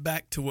 and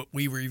back to what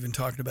we were even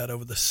talking about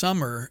over the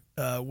summer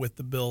with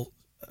the Bill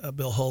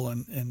Hull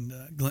and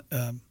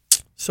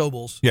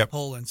Sobel's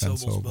Hull and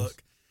Sobel's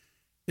book,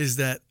 is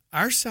that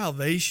our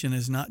salvation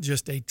is not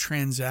just a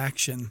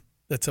transaction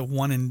that's a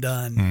one and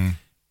done.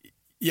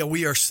 Yeah,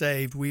 we are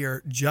saved, we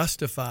are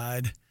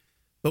justified,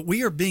 but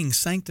we are being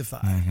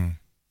sanctified.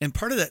 And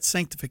part of that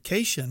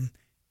sanctification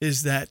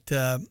is that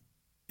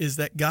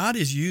God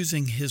is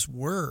using His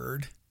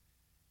Word,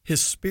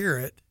 His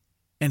Spirit,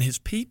 and His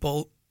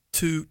people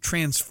to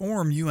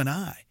transform you and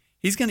I.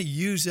 He's going to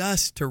use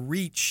us to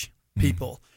reach people.